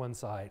that to one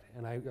side,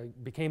 and I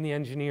became the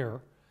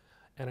engineer,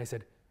 and I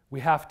said,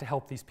 we have to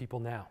help these people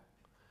now.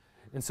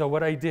 And so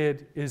what I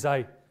did is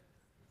I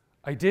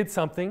did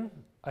something.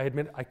 I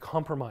admit I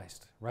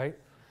compromised, right?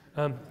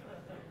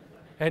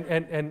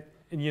 And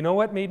you know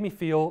what made me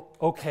feel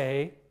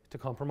okay to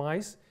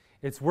compromise?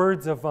 It's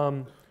words of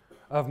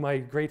my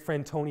great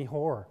friend Tony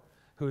Hoare,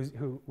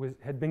 who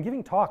had been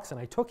giving talks, and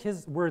I took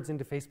his words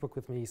into Facebook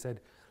with me. He said,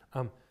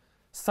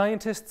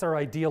 scientists are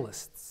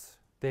idealists.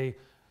 They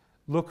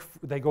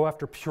go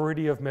after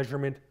purity of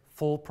measurement,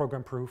 full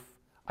program proof,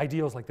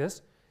 ideals like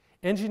this.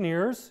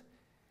 Engineers,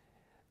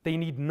 they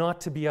need not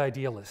to be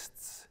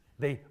idealists.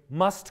 They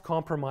must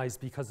compromise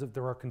because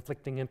there are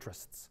conflicting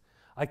interests.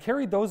 I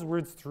carried those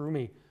words through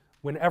me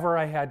whenever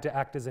I had to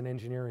act as an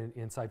engineer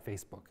inside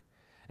Facebook.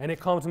 And it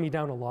calmed me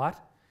down a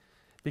lot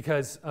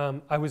because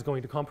I was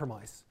going to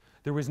compromise.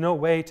 There was no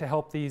way to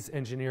help these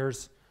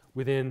engineers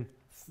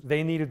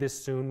they needed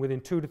this soon, within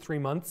 2 to 3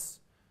 months,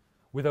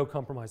 without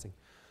compromising.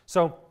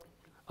 So,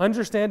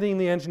 understanding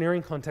the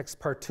engineering context,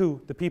 part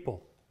 2, the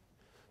people.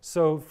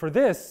 So for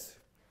this,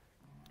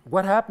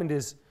 what happened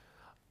is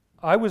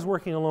I was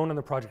working alone on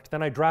the project.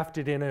 Then I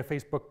drafted in a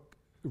Facebook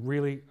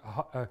really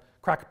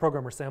crack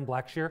programmer, Sam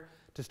Blackshear,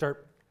 to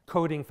start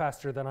coding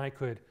faster than I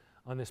could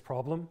on this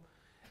problem.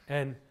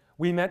 And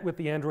we met with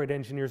the Android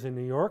engineers in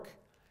New York,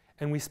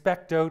 and we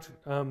spec'd out,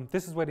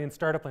 this is what in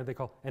startup land they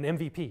call an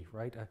MVP,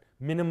 right? A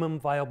minimum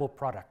viable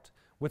product.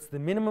 What's the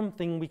minimum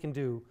thing we can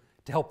do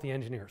to help the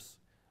engineers?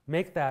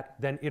 Make that,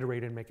 then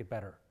iterate and make it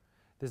better.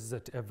 This is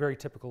a very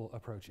typical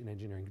approach in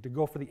engineering, to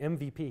go for the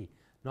MVP,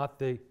 not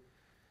the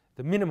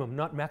minimum,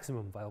 not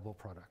maximum viable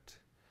product.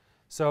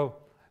 So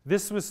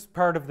this was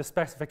part of the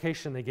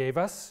specification they gave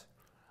us.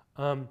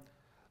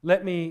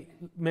 Let me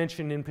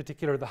mention in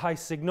particular the high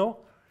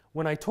signal.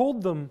 When I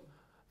told them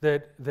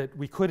that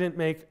we couldn't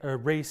make a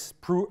race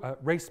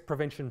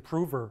prevention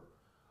prover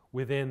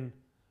within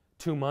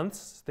 2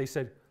 months, they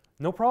said,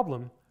 no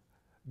problem,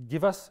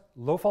 give us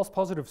low false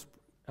positives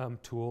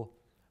tool,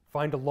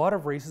 find a lot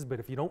of races, but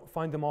if you don't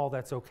find them all,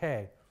 that's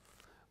okay.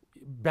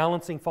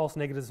 Balancing false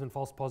negatives and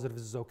false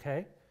positives is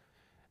okay.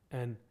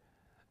 And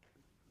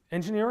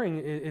engineering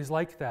is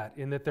like that,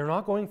 in that they're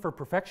not going for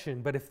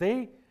perfection, but if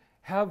they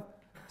have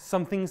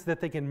some things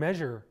that they can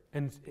measure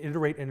and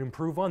iterate and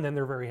improve on, then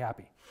they're very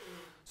happy.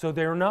 So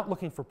they're not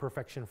looking for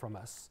perfection from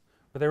us,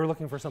 but they were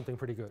looking for something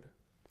pretty good.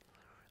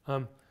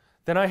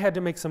 Then I had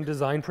to make some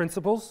design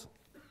principles,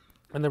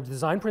 and the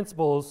design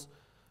principles,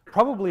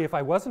 probably if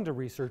I wasn't a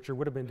researcher,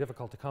 would have been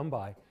difficult to come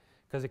by,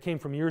 because it came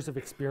from years of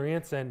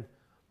experience and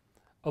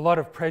a lot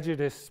of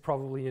prejudice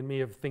probably in me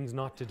of things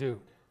not to do,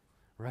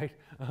 right?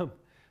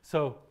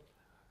 So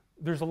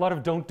there's a lot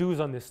of don't do's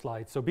on this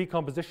slide. So be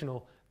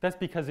compositional. That's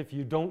because if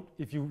you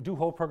do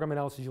whole program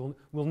analysis,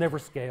 we'll never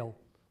scale.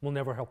 We'll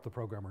never help the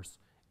programmers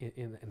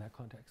in that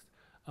context.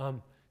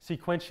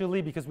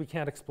 Sequentially, because we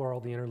can't explore all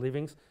the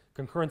interleavings,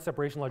 concurrent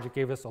separation logic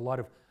gave us a lot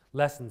of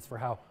lessons for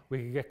how we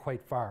could get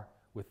quite far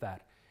with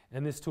that.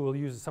 And this tool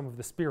uses some of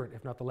the spirit,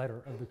 if not the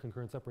letter, of the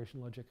concurrent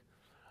separation logic.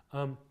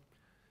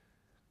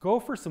 Go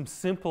for some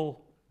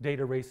simple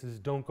data races.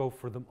 Don't go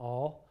for them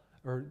all.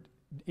 Or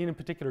in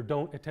particular,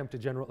 don't attempt a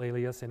general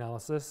alias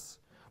analysis.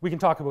 We can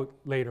talk about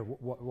later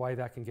why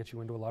that can get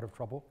you into a lot of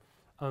trouble.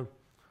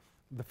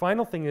 The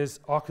final thing is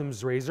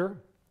Occam's razor.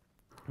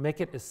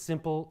 Make it as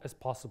simple as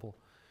possible.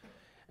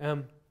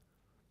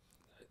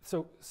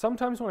 So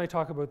sometimes when I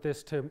talk about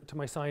this to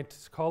my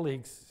scientist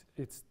colleagues,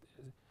 it's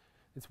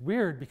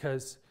weird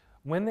because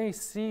when they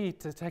see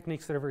the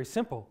techniques that are very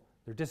simple,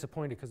 they're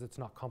disappointed because it's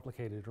not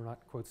complicated or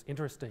not, quotes,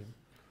 interesting,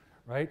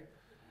 right?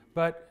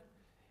 But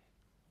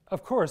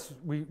of course,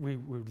 we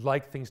would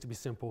like things to be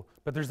simple,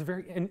 but there's a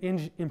very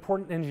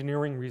important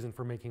engineering reason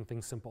for making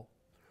things simple.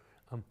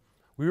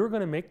 We were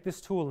going to make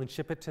this tool and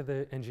ship it to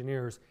the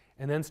engineers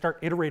and then start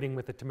iterating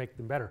with it to make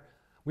them better.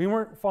 We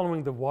weren't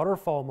following the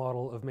waterfall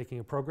model of making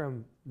a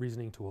program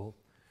reasoning tool.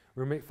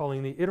 We were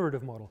following the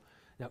iterative model.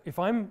 Now, if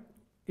I'm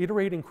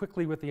iterating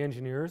quickly with the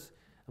engineers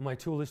and my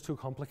tool is too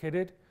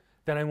complicated,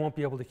 then I won't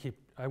be able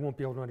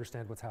to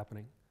understand what's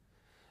happening.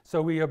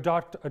 So we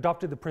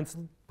adopted the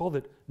principle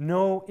that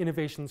no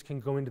innovations can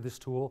go into this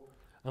tool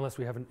unless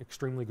we have an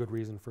extremely good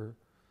reason for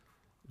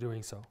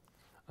doing so.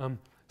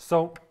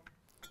 So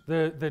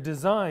the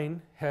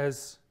design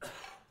has,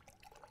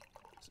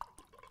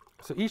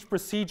 so each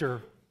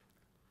procedure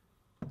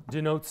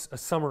denotes a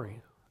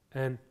summary.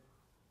 And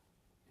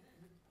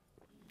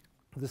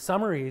the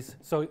summaries,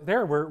 so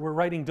there we're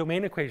writing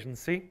domain equations.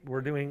 See,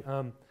 we're doing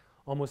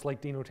almost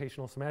like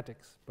denotational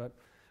semantics, but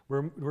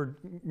we're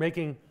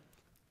making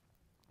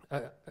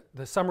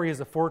the summary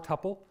is a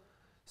 4-tuple,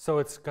 so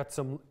it's got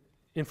some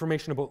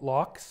information about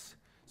locks.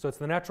 So it's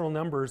the natural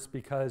numbers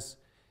because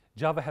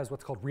Java has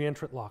what's called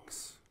reentrant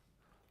locks.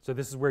 So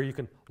this is where you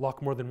can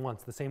lock more than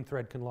once. The same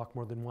thread can lock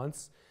more than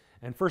once.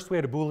 And first we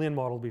had a Boolean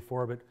model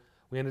before, but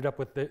we ended up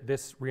with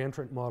this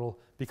reentrant model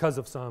because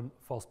of some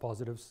false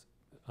positives.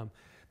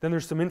 Then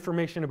there's some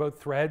information about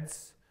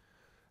threads.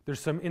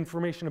 There's some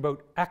information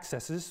about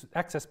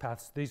access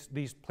paths.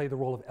 These play the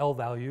role of L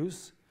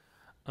values.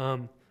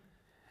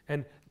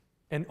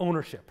 And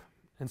ownership.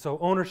 And so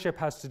ownership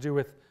has to do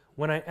with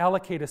when I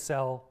allocate a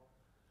cell,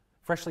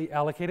 freshly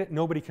allocate it,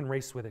 nobody can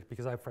race with it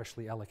because I've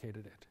freshly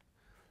allocated it.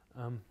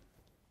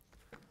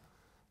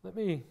 Let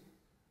me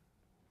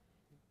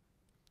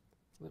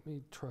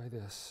try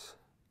this.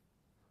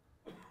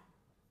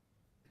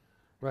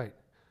 Right.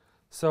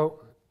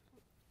 So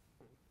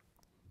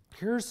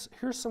here's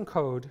some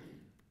code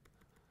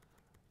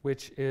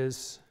which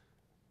is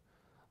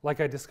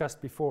like I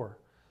discussed before.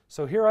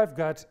 So here I've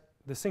got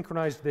the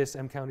synchronized this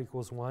mcount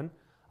equals 1.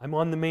 I'm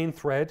on the main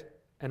thread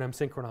and I'm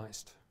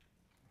synchronized.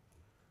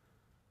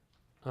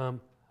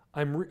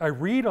 I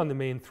read on the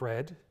main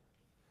thread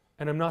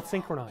and I'm not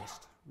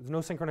synchronized. There's no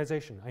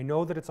synchronization. I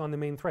know that it's on the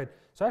main thread.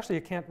 So actually,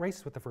 it can't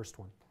race with the first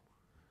one.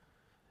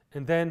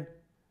 And then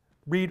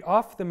read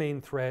off the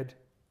main thread,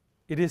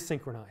 it is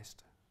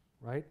synchronized,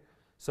 right?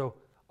 So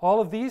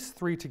all of these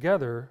three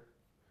together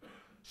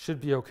should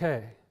be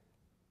okay.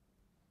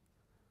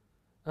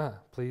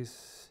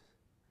 Please.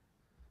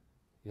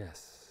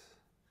 Yes.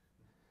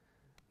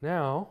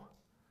 Now,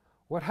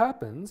 what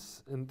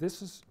happens, and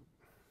this is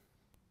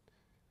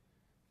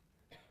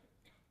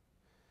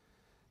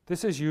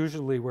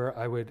usually where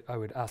I would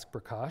ask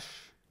Prakash,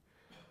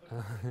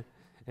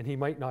 and he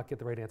might not get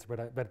the right answer,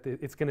 but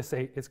it's going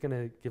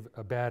to give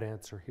a bad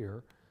answer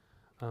here.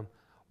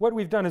 What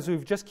we've done is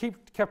we've just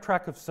kept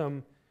track of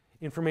some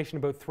information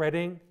about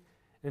threading,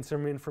 and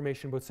some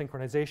information about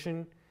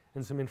synchronization,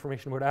 and some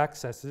information about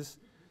accesses.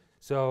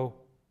 So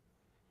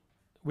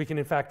we can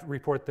in fact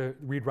report the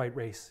read-write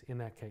race in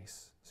that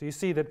case. So you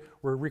see that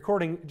we're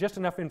recording just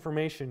enough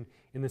information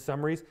in the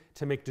summaries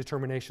to make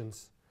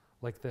determinations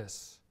like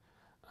this.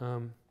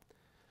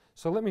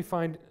 So let me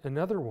find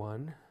another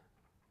one.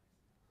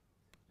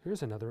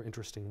 Here's another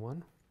interesting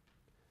one.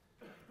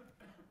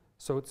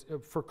 So it's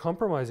for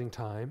compromising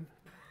time.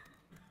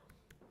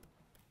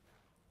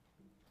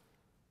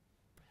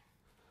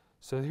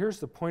 So here's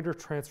the pointer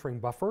transferring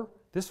buffer.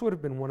 This would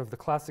have been one of the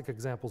classic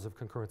examples of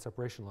concurrent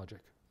separation logic.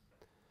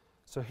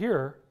 So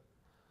here,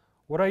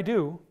 what I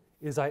do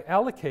is I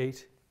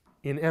allocate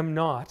in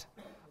M0,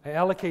 I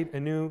allocate a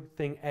new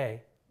thing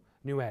A,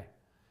 new A.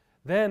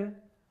 Then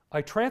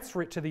I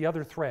transfer it to the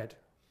other thread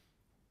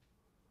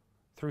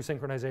through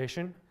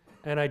synchronization,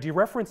 and I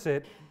dereference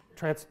it,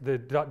 the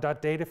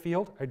 .data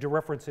field, I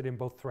dereference it in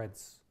both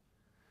threads.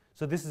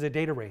 So this is a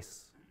data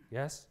race,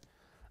 yes?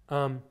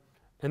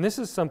 And this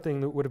is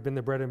something that would have been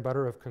the bread and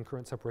butter of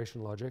concurrent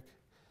separation logic.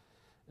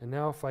 And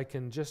now if I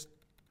can just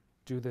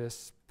do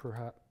this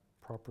perhaps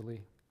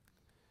properly.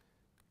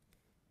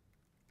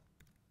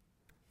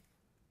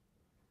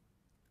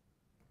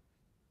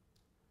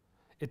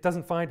 It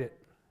doesn't find it.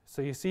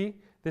 So you see,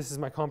 this is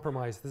my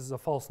compromise. This is a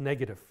false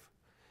negative.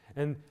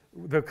 And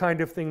the kind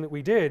of thing that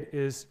we did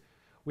is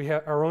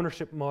our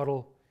ownership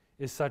model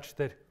is such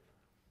that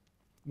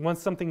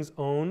once something's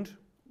owned,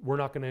 we're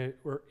not going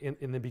to,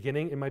 in the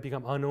beginning, it might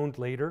become unowned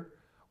later.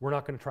 We're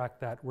not going to track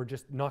that. We're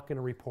just not going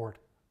to report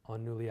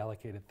on newly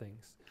allocated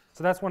things.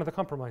 So that's one of the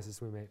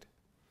compromises we made.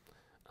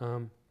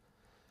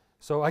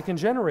 So I can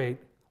generate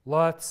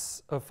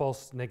lots of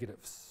false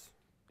negatives,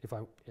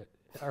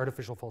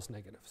 artificial false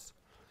negatives.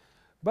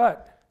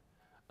 But,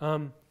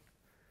 so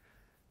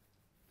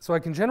I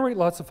can generate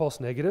lots of false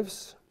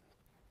negatives,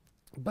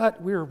 but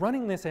we were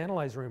running this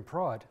analyzer in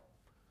prod,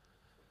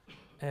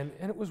 and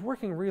it was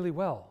working really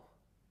well.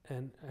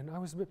 And I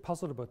was a bit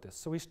puzzled about this.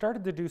 So we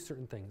started to do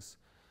certain things.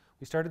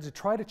 We started to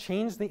try to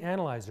change the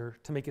analyzer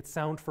to make it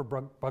sound for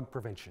bug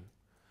prevention,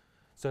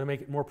 so to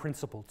make it more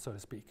principled, so to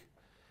speak.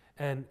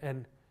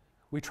 And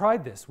we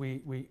tried this.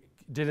 We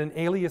did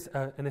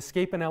an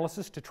escape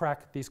analysis to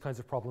track these kinds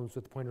of problems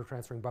with the pointer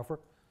transferring buffer.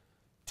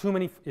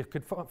 It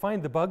could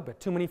find the bug,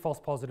 but too many false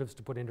positives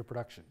to put into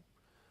production.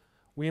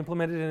 We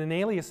implemented an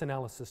alias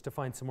analysis to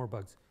find some more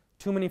bugs.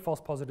 Too many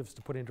false positives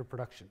to put into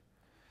production.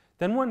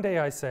 Then one day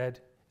I said,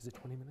 is it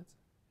 20 minutes?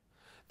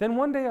 Then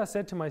one day I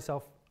said to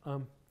myself,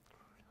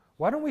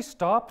 why don't we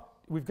stop?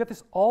 We've got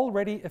this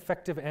already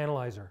effective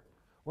analyzer.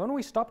 Why don't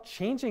we stop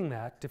changing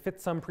that to fit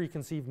some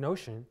preconceived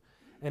notion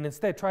and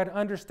instead try to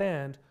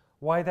understand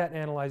why that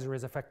analyzer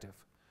is effective?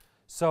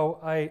 So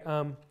I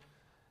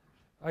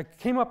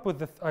came up with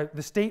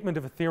the statement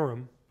of a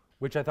theorem,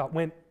 which I thought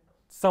went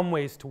some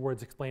ways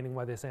towards explaining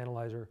why this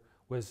analyzer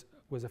was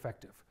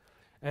effective.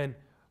 And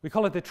we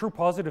call it the true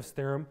positives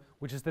theorem,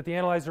 which is that the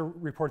analyzer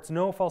reports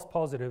no false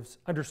positives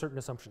under certain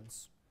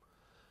assumptions.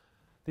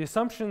 The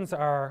assumptions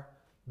are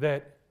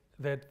that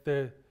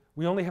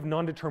we only have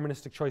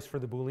non-deterministic choice for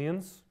the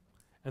Booleans,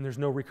 and there's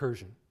no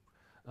recursion.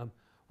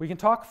 We can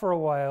talk for a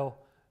while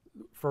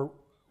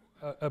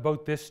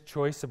about this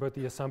choice, about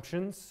the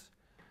assumptions.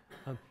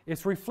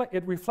 It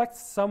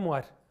reflects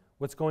somewhat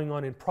what's going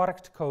on in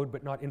product code,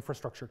 but not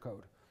infrastructure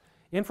code.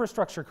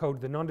 Infrastructure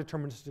code, the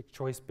non-deterministic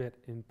choice bit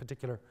in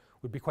particular,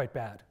 would be quite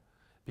bad,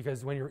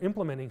 because when you're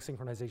implementing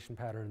synchronization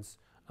patterns,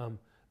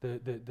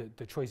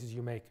 the choices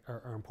you make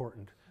are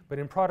important. But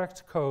in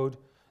product code,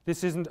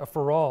 this isn't a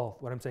for-all,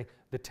 what I'm saying.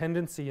 The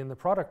tendency in the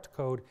product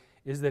code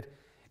is that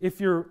if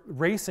you're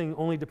racing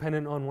only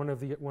dependent on one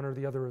or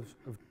the other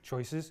of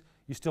choices,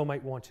 you still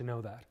might want to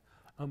know that.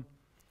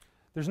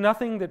 There's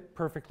nothing that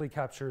perfectly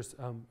captures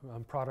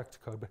product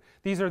code, but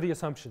these are the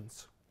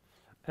assumptions.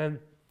 And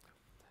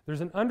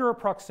there's an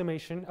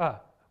under-approximation.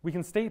 We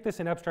can state this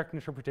in abstract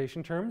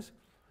interpretation terms.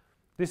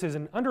 This is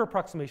an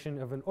under-approximation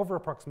of an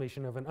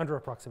over-approximation of an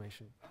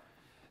under-approximation.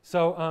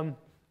 So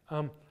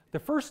the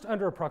first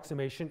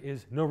under-approximation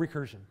is no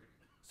recursion.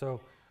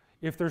 So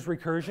if there's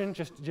recursion,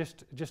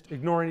 just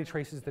ignore any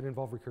traces that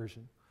involve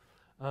recursion.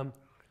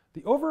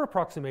 The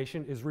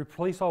over-approximation is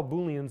replace all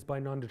Booleans by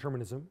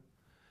non-determinism.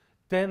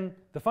 Then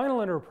the final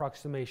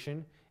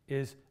under-approximation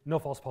is no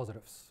false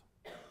positives.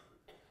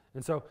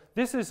 And so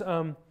this is,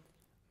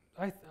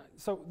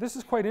 so this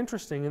is quite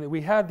interesting in that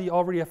we had the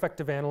already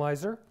effective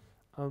analyzer.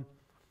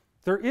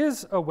 There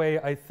is a way,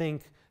 I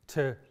think,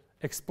 to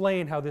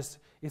explain how this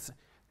is.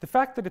 The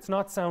fact that it's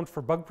not sound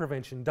for bug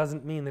prevention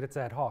doesn't mean that it's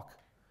ad hoc.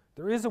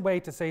 There is a way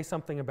to say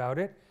something about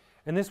it,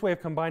 and this way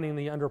of combining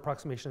the under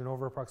approximation and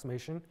over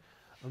approximation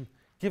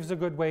gives a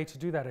good way to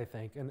do that, I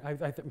think. And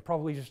I'm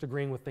probably just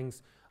agreeing with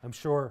things. I'm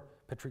sure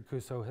Patrick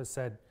Cousseau has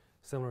said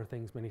similar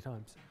things many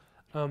times.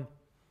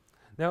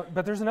 Now,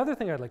 but there's another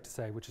thing I'd like to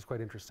say, which is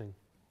quite interesting.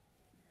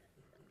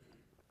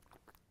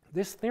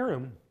 This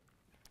theorem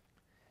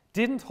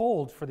didn't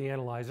hold for the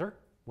analyzer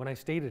when I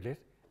stated it,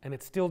 and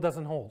it still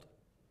doesn't hold.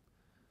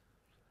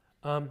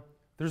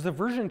 There's a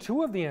version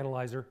 2 of the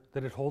analyzer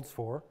that it holds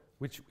for,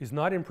 which is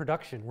not in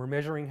production. We're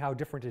measuring how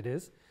different it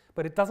is,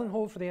 but it doesn't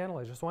hold for the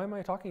analyzer. So why am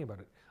I talking about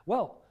it?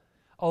 Well,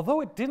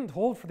 although it didn't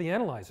hold for the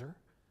analyzer,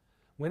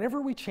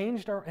 whenever we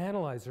changed our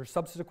analyzer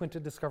subsequent to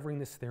discovering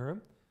this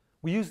theorem,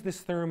 we used this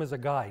theorem as a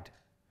guide.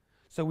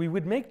 So we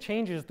would make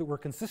changes that were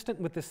consistent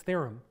with this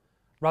theorem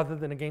rather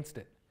than against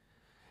it.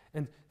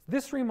 And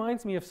this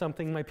reminds me of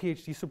something my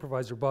PhD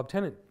supervisor, Bob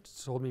Tennant,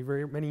 told me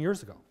many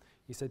years ago.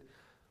 He said,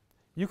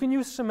 you can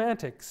use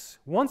semantics.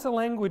 Once a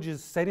language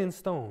is set in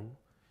stone,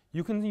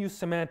 you can use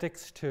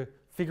semantics to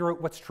figure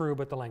out what's true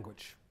about the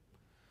language.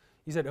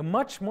 He said, a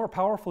much more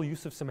powerful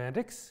use of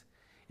semantics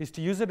is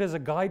to use it as a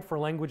guide for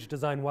language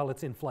design while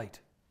it's in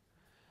flight.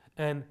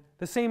 And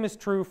the same is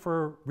true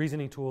for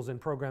reasoning tools and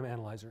program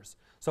analyzers.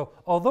 So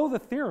although the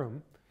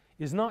theorem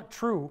is not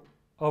true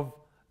of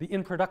the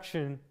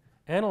in-production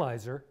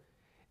analyzer,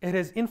 it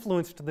has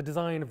influenced the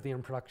design of the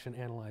in-production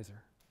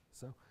analyzer.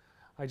 So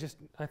I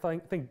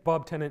think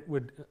Bob Tennant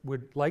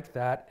would like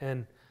that,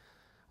 and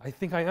I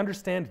think I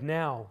understand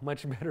now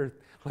much better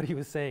what he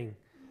was saying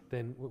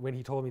than when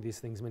he told me these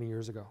things many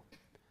years ago.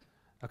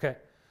 Okay,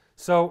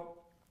 so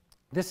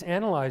this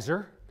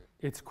analyzer,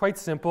 it's quite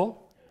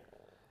simple.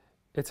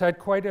 It's had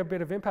quite a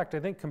bit of impact, I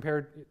think,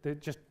 compared to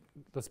just,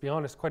 let's be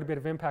honest, quite a bit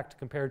of impact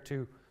compared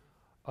to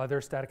other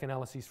static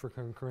analyses for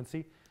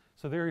concurrency.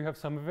 So there you have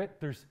some of it.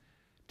 There's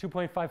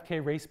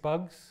 2.5K race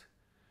bugs.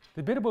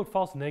 The bit about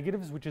false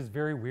negatives, which is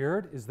very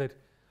weird, is that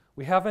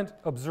we haven't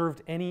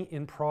observed any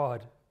in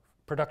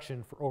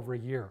production for over a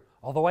year.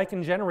 Although I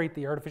can generate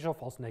the artificial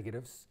false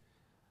negatives,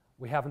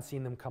 we haven't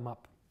seen them come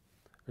up.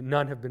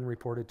 None have been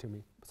reported to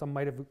me. Some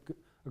might have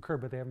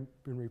occurred, but they haven't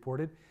been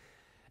reported.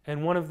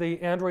 And one of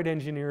the Android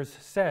engineers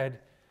said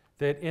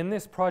that in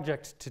this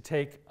project to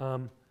take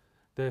the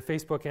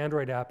Facebook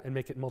Android app and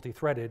make it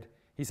multi-threaded,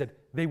 he said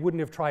they wouldn't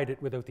have tried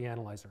it without the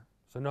analyzer.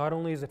 So not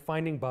only is it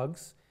finding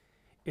bugs,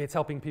 it's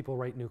helping people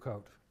write new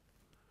code.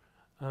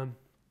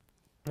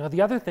 Now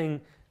the other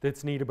thing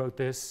that's neat about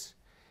this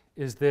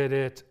is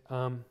that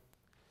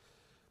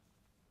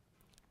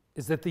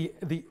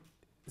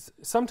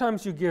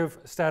sometimes you give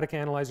static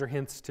analyzer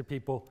hints to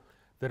people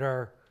that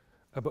are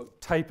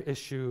about type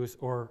issues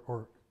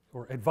or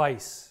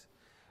advice.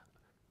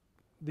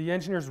 The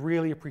engineers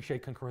really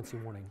appreciate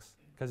concurrency warnings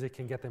because it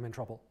can get them in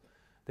trouble.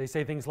 They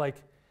say things like,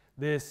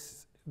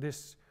 these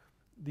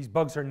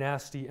bugs are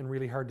nasty and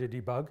really hard to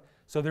debug.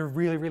 So they're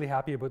really, really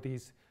happy about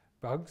these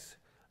bugs.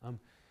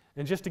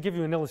 And just to give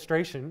you an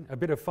illustration, a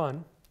bit of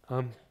fun.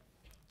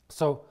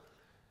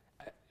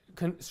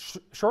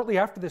 Shortly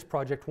after this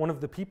project, one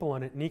of the people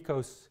on it,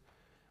 Nikos,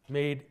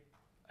 made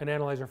an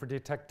analyzer for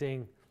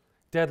detecting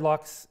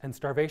deadlocks and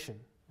starvation.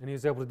 And he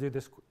was able to do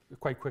this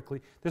quite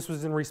quickly. This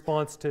was in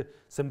response to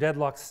some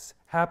deadlocks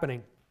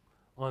happening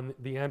on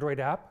the Android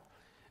app.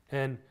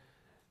 And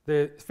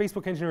the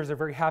Facebook engineers are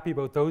very happy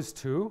about those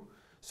two.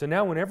 So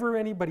now whenever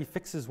anybody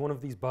fixes one of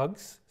these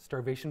bugs,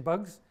 starvation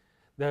bugs,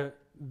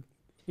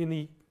 in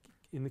the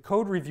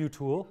code review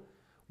tool,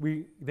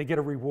 they get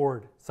a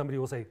reward. Somebody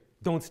will say,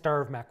 don't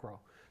starve macro.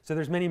 So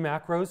there's many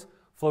macros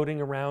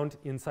floating around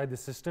inside the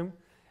system.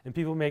 And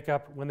people make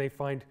up, when they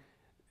find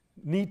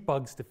neat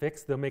bugs to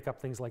fix, they'll make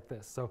up things like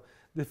this. So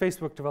the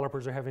Facebook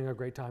developers are having a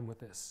great time with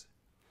this.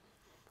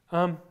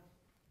 And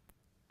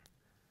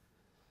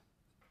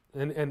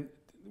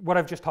what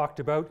I've just talked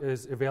about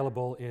is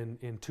available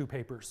in 2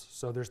 papers.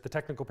 So there's the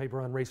technical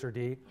paper on RacerD,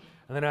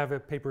 and then I have a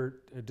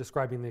paper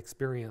describing the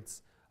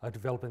experience of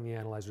developing the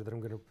analyzer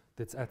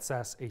that's at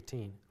SAS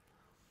 18.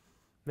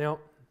 Now,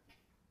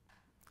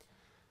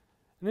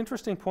 an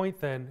interesting point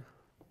then.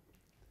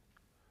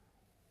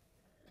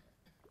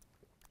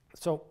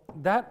 So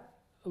that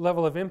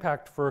level of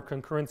impact for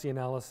concurrency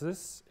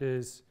analysis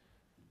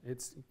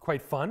it's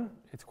quite fun.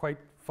 It's quite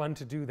fun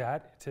to do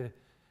that, to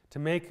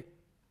make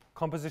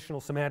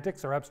compositional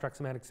semantics, or abstract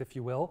semantics, if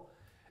you will,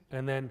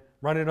 and then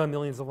run it on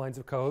millions of lines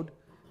of code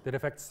that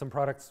affects some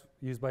products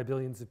used by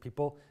billions of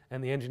people,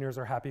 and the engineers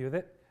are happy with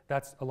it.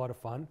 That's a lot of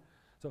fun.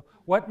 So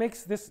what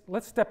makes this,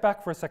 let's step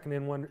back for a second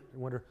and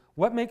wonder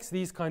what makes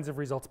these kinds of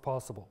results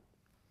possible?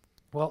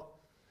 Well,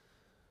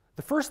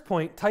 the first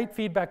point, tight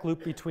feedback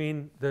loop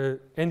between the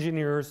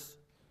engineers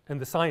and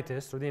the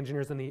scientists, or the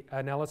engineers and the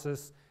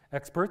analysis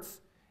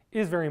experts,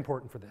 is very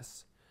important for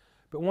this.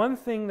 But one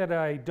thing that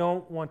I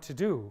don't want to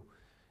do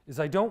is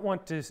I don't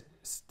want to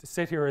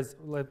sit here as,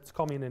 let's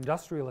call me an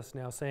industrialist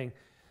now, saying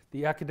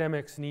the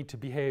academics need to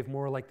behave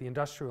more like the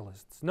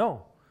industrialists.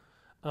 No.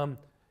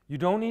 You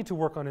don't need to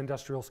work on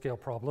industrial scale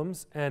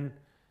problems, and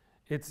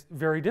it's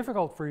very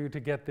difficult for you to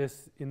get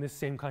this in this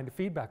same kind of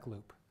feedback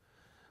loop.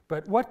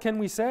 But what can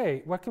we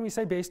say? What can we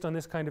say based on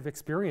this kind of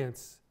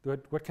experience?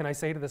 What can I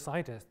say to the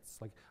scientists?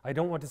 Like, I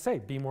don't want to say,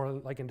 be more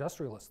like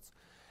industrialists.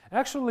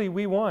 Actually,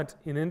 we want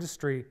in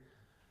industry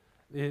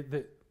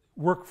the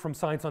work from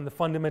science on the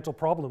fundamental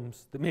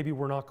problems that maybe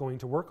we're not going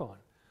to work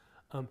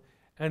on.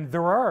 And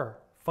there are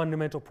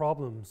fundamental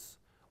problems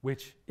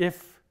which,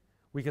 if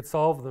we could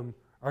solve them,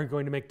 are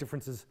going to make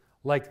differences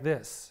like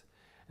this.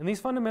 And these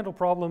fundamental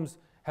problems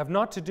have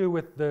not to do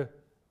with the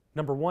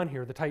number one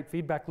here, the tight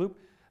feedback loop.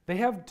 They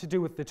have to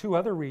do with the two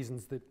other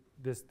reasons that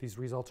these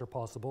results are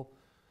possible.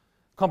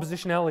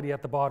 Compositionality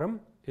at the bottom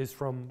is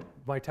from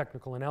my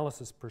technical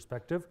analysis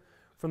perspective.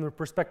 From the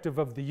perspective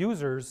of the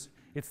users,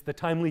 it's the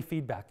timely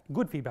feedback,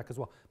 good feedback as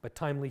well, but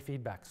timely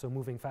feedback, so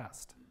moving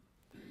fast.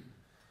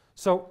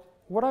 So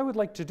what I would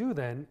like to do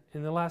then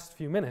in the last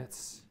few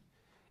minutes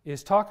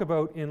is talk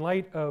about, in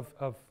light of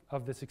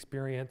this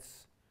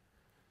experience,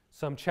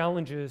 some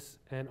challenges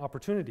and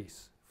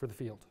opportunities for the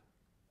field.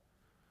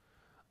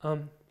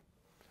 And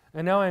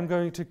now I'm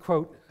going to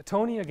quote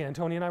Tony again.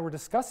 Tony and I were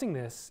discussing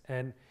this,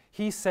 and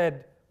he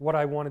said what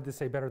I wanted to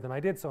say better than I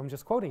did, so I'm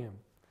just quoting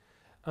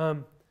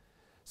him.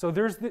 So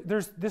there's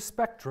this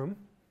spectrum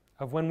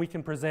of when we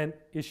can present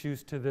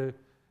issues to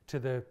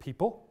the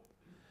people.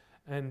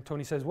 And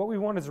Tony says, what we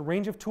want is a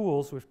range of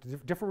tools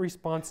with different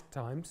response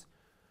times,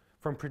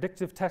 from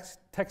predictive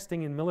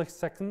texting in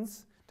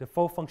milliseconds to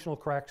full functional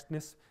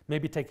correctness,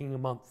 maybe taking a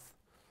month.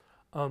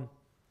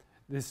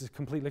 This is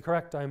completely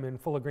correct. I'm in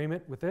full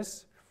agreement with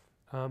this.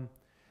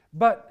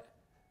 But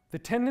the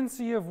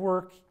tendency of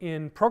work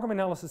in program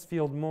analysis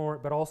field more,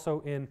 but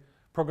also in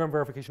program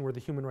verification where the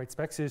human rights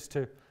specs, is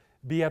to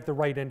be at the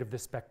right end of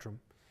this spectrum,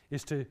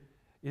 is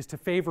to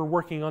favor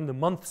working on the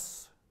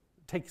months.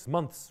 It takes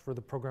months for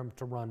the program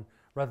to run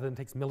rather than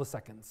takes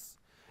milliseconds.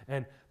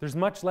 And there's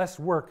much less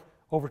work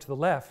over to the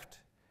left.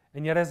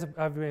 And yet, as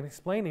I've been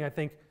explaining, I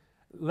think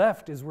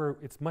left is where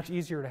it's much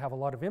easier to have a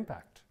lot of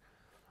impact.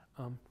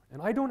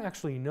 And I don't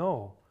actually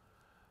know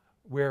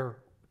where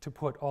to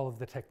put all of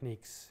the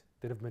techniques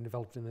that have been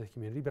developed in the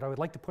community, but I would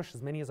like to push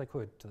as many as I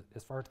could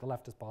as far to the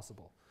left as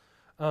possible.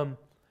 And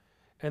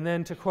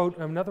then to quote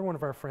another one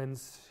of our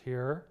friends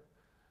here,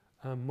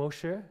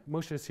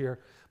 Moshe is here.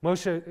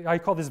 Moshe, I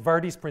call this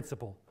Vardy's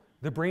principle.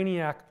 The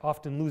brainiac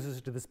often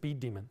loses to the speed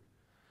demon.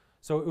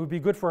 So it would be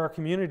good for our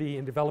community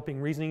in developing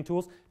reasoning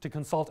tools to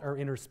consult our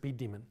inner speed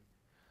demon.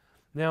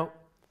 Now,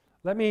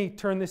 let me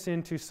turn this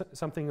into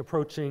something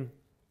approaching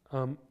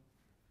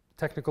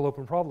technical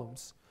open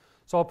problems.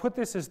 So I'll put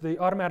this as the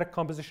automatic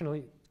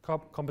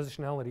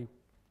compositionality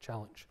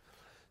challenge.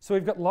 So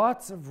we've got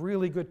lots of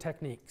really good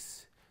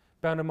techniques.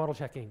 Bounded model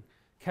checking,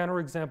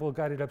 counterexample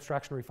guided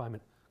abstraction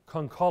refinement,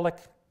 concolic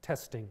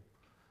testing,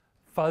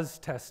 fuzz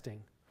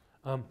testing,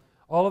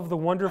 all of the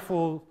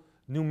wonderful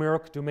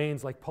numeric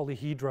domains like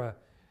polyhedra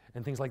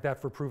and things like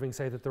that for proving,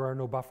 say, that there are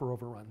no buffer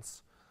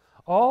overruns.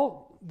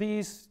 All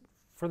these,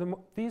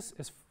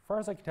 as far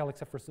as I can tell,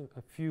 except for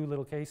a few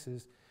little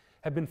cases,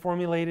 have been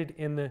formulated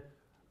in the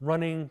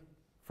running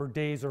for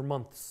days or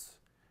months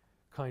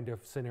kind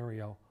of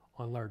scenario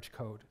on large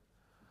code.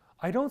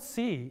 I don't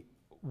see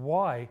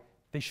why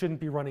they shouldn't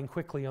be running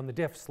quickly on the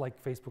diffs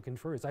like Facebook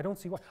infers. I don't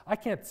see why. I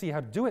can't see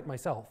how to do it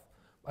myself.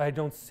 I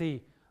don't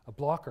see a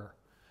blocker.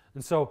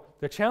 And so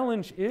the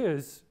challenge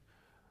is,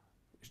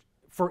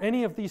 for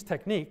any of these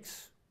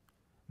techniques,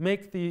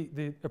 make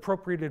the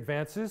appropriate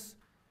advances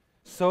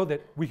so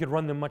that we could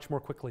run them much more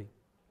quickly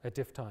at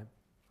diff time.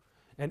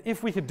 And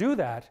if we could do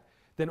that,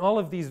 then all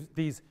of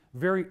these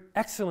very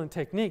excellent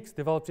techniques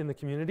developed in the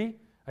community,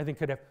 I think,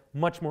 could have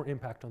much more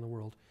impact on the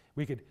world.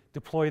 We could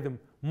deploy them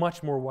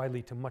much more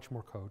widely to much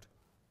more code.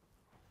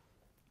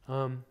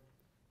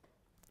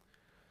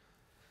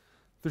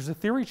 There's a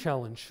theory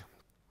challenge,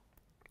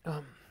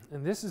 and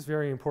this is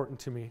very important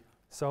to me.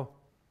 So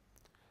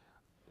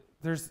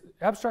there's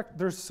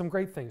some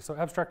great things. So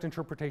abstract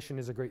interpretation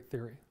is a great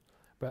theory.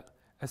 But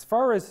as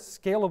far as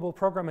scalable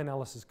program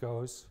analysis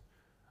goes,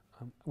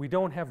 we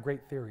don't have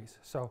great theories.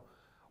 So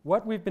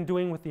what we've been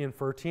doing with the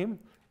Infer team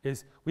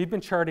is we've been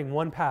charting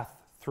one path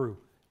through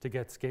to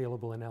get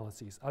scalable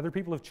analyses. Other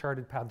people have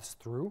charted paths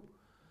through,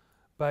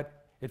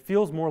 but it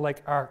feels more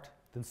like art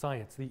than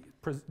science.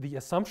 The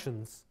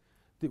assumptions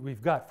that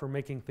we've got for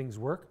making things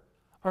work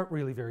aren't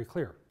really very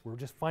clear. We're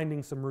just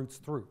finding some routes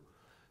through.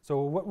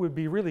 So what would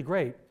be really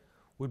great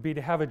would be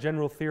to have a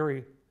general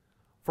theory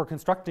for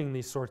constructing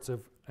these sorts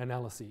of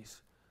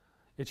analyses.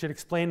 It should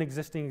explain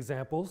existing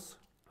examples.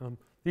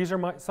 These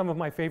are some of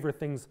my favorite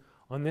things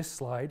on this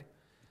slide.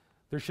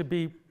 There should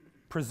be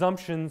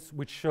presumptions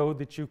which show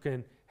that you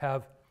can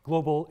have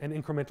global and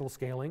incremental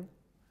scaling.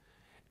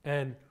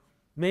 And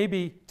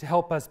maybe to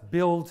help us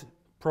build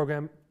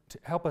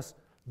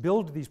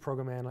these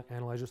program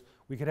analyzers,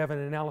 we could have an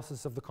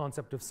analysis of the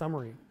concept of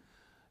summary.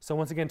 So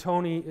once again,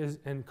 Tony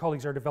and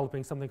colleagues are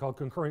developing something called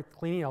concurrent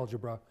cleaning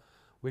algebra,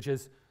 which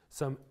is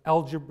some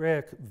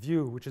algebraic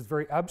view, which is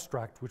very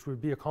abstract, which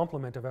would be a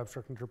complement of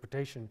abstract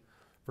interpretation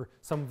for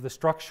some of the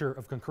structure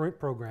of concurrent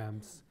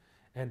programs.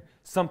 And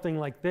something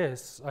like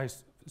this, I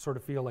sort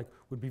of feel like,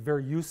 would be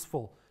very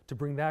useful to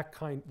bring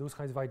those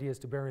kinds of ideas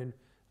to bear in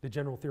the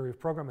general theory of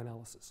program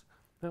analysis.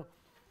 Now,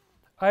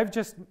 I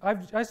just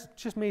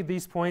made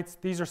these points.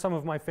 These are some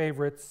of my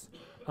favorites.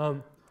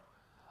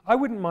 I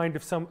wouldn't mind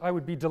I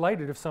would be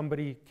delighted if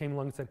somebody came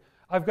along and said,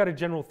 I've got a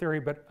general theory,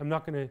 but I'm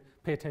not going to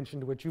pay attention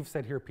to what you've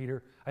said here,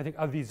 Peter. I think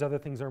these other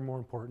things are more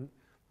important.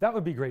 That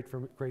would be great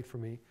for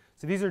me.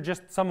 So these are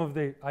just some of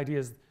the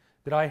ideas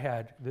that I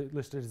had that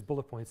listed as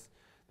bullet points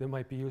that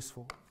might be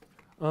useful.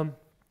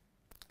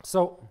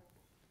 So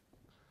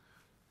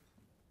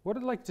what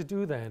I'd like to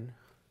do then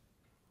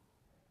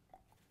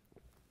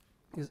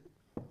is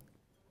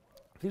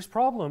these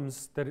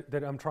problems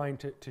that I'm trying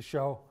to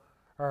show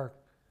are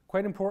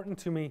quite important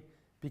to me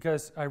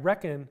because I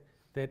reckon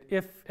that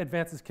if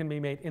advances can be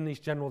made in these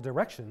general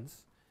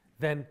directions,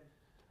 then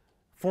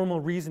formal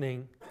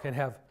reasoning can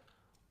have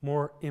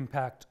more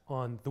impact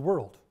on the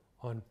world,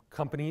 on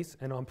companies,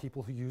 and on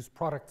people who use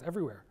products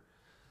everywhere.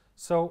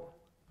 So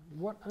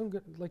what I'm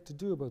going to like to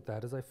do about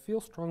that is I feel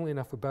strongly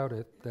enough about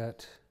it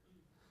that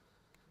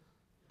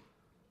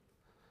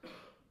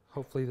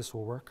hopefully this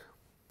will work.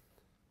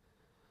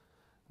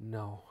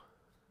 No.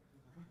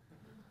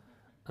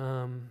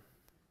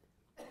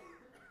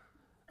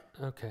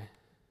 Okay.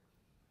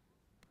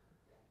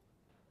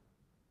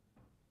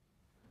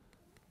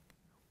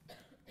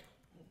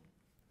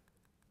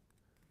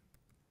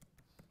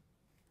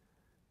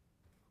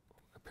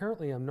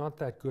 Apparently, I'm not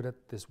that good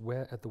at the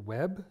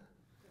web.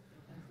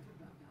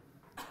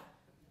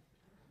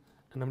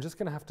 And I'm just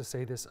going to have to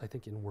say this, I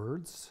think, in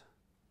words.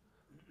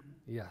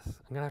 Yes, I'm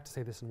going to have to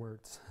say this in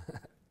words.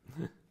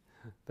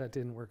 That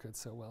didn't work out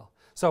so well.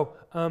 So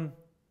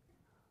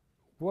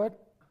what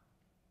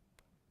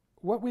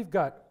we've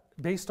got,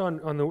 based on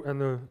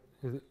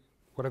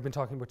what I've been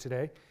talking about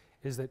today,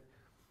 is that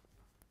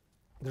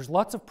there's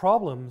lots of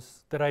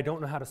problems that I don't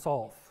know how to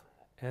solve,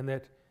 and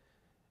that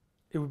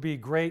it would be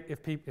great if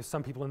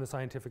some people in the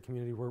scientific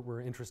community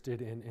were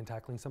interested in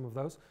tackling some of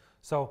those.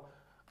 So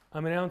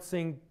I'm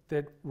announcing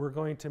that we're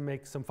going to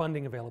make some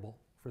funding available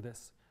for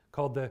this,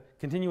 called the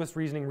Continuous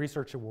Reasoning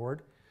Research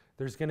Award.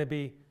 There's going to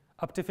be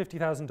up to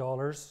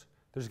 $50,000.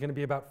 There's going to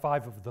be about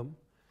 5 of them.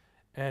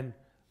 And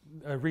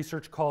a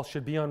research call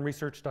should be on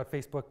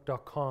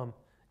research.facebook.com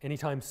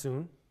anytime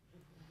soon,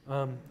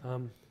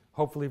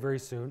 hopefully very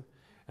soon.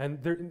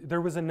 And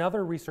there was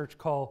another research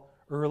call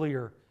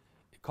earlier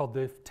called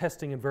the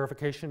Testing and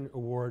Verification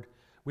Award,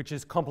 which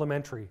is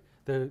complementary.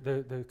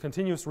 The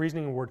Continuous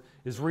Reasoning Award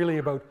is really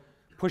about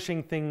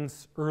pushing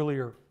things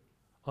earlier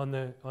on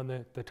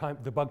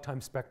the bug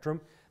time spectrum.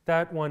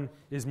 That one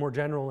is more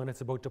general and it's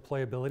about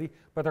deployability,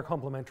 but they're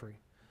complementary.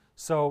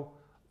 So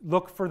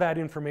look for that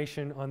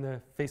information on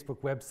the Facebook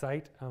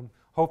website.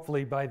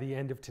 Hopefully by the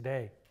end of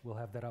today, we'll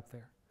have that up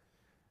there.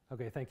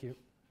 Okay, thank you.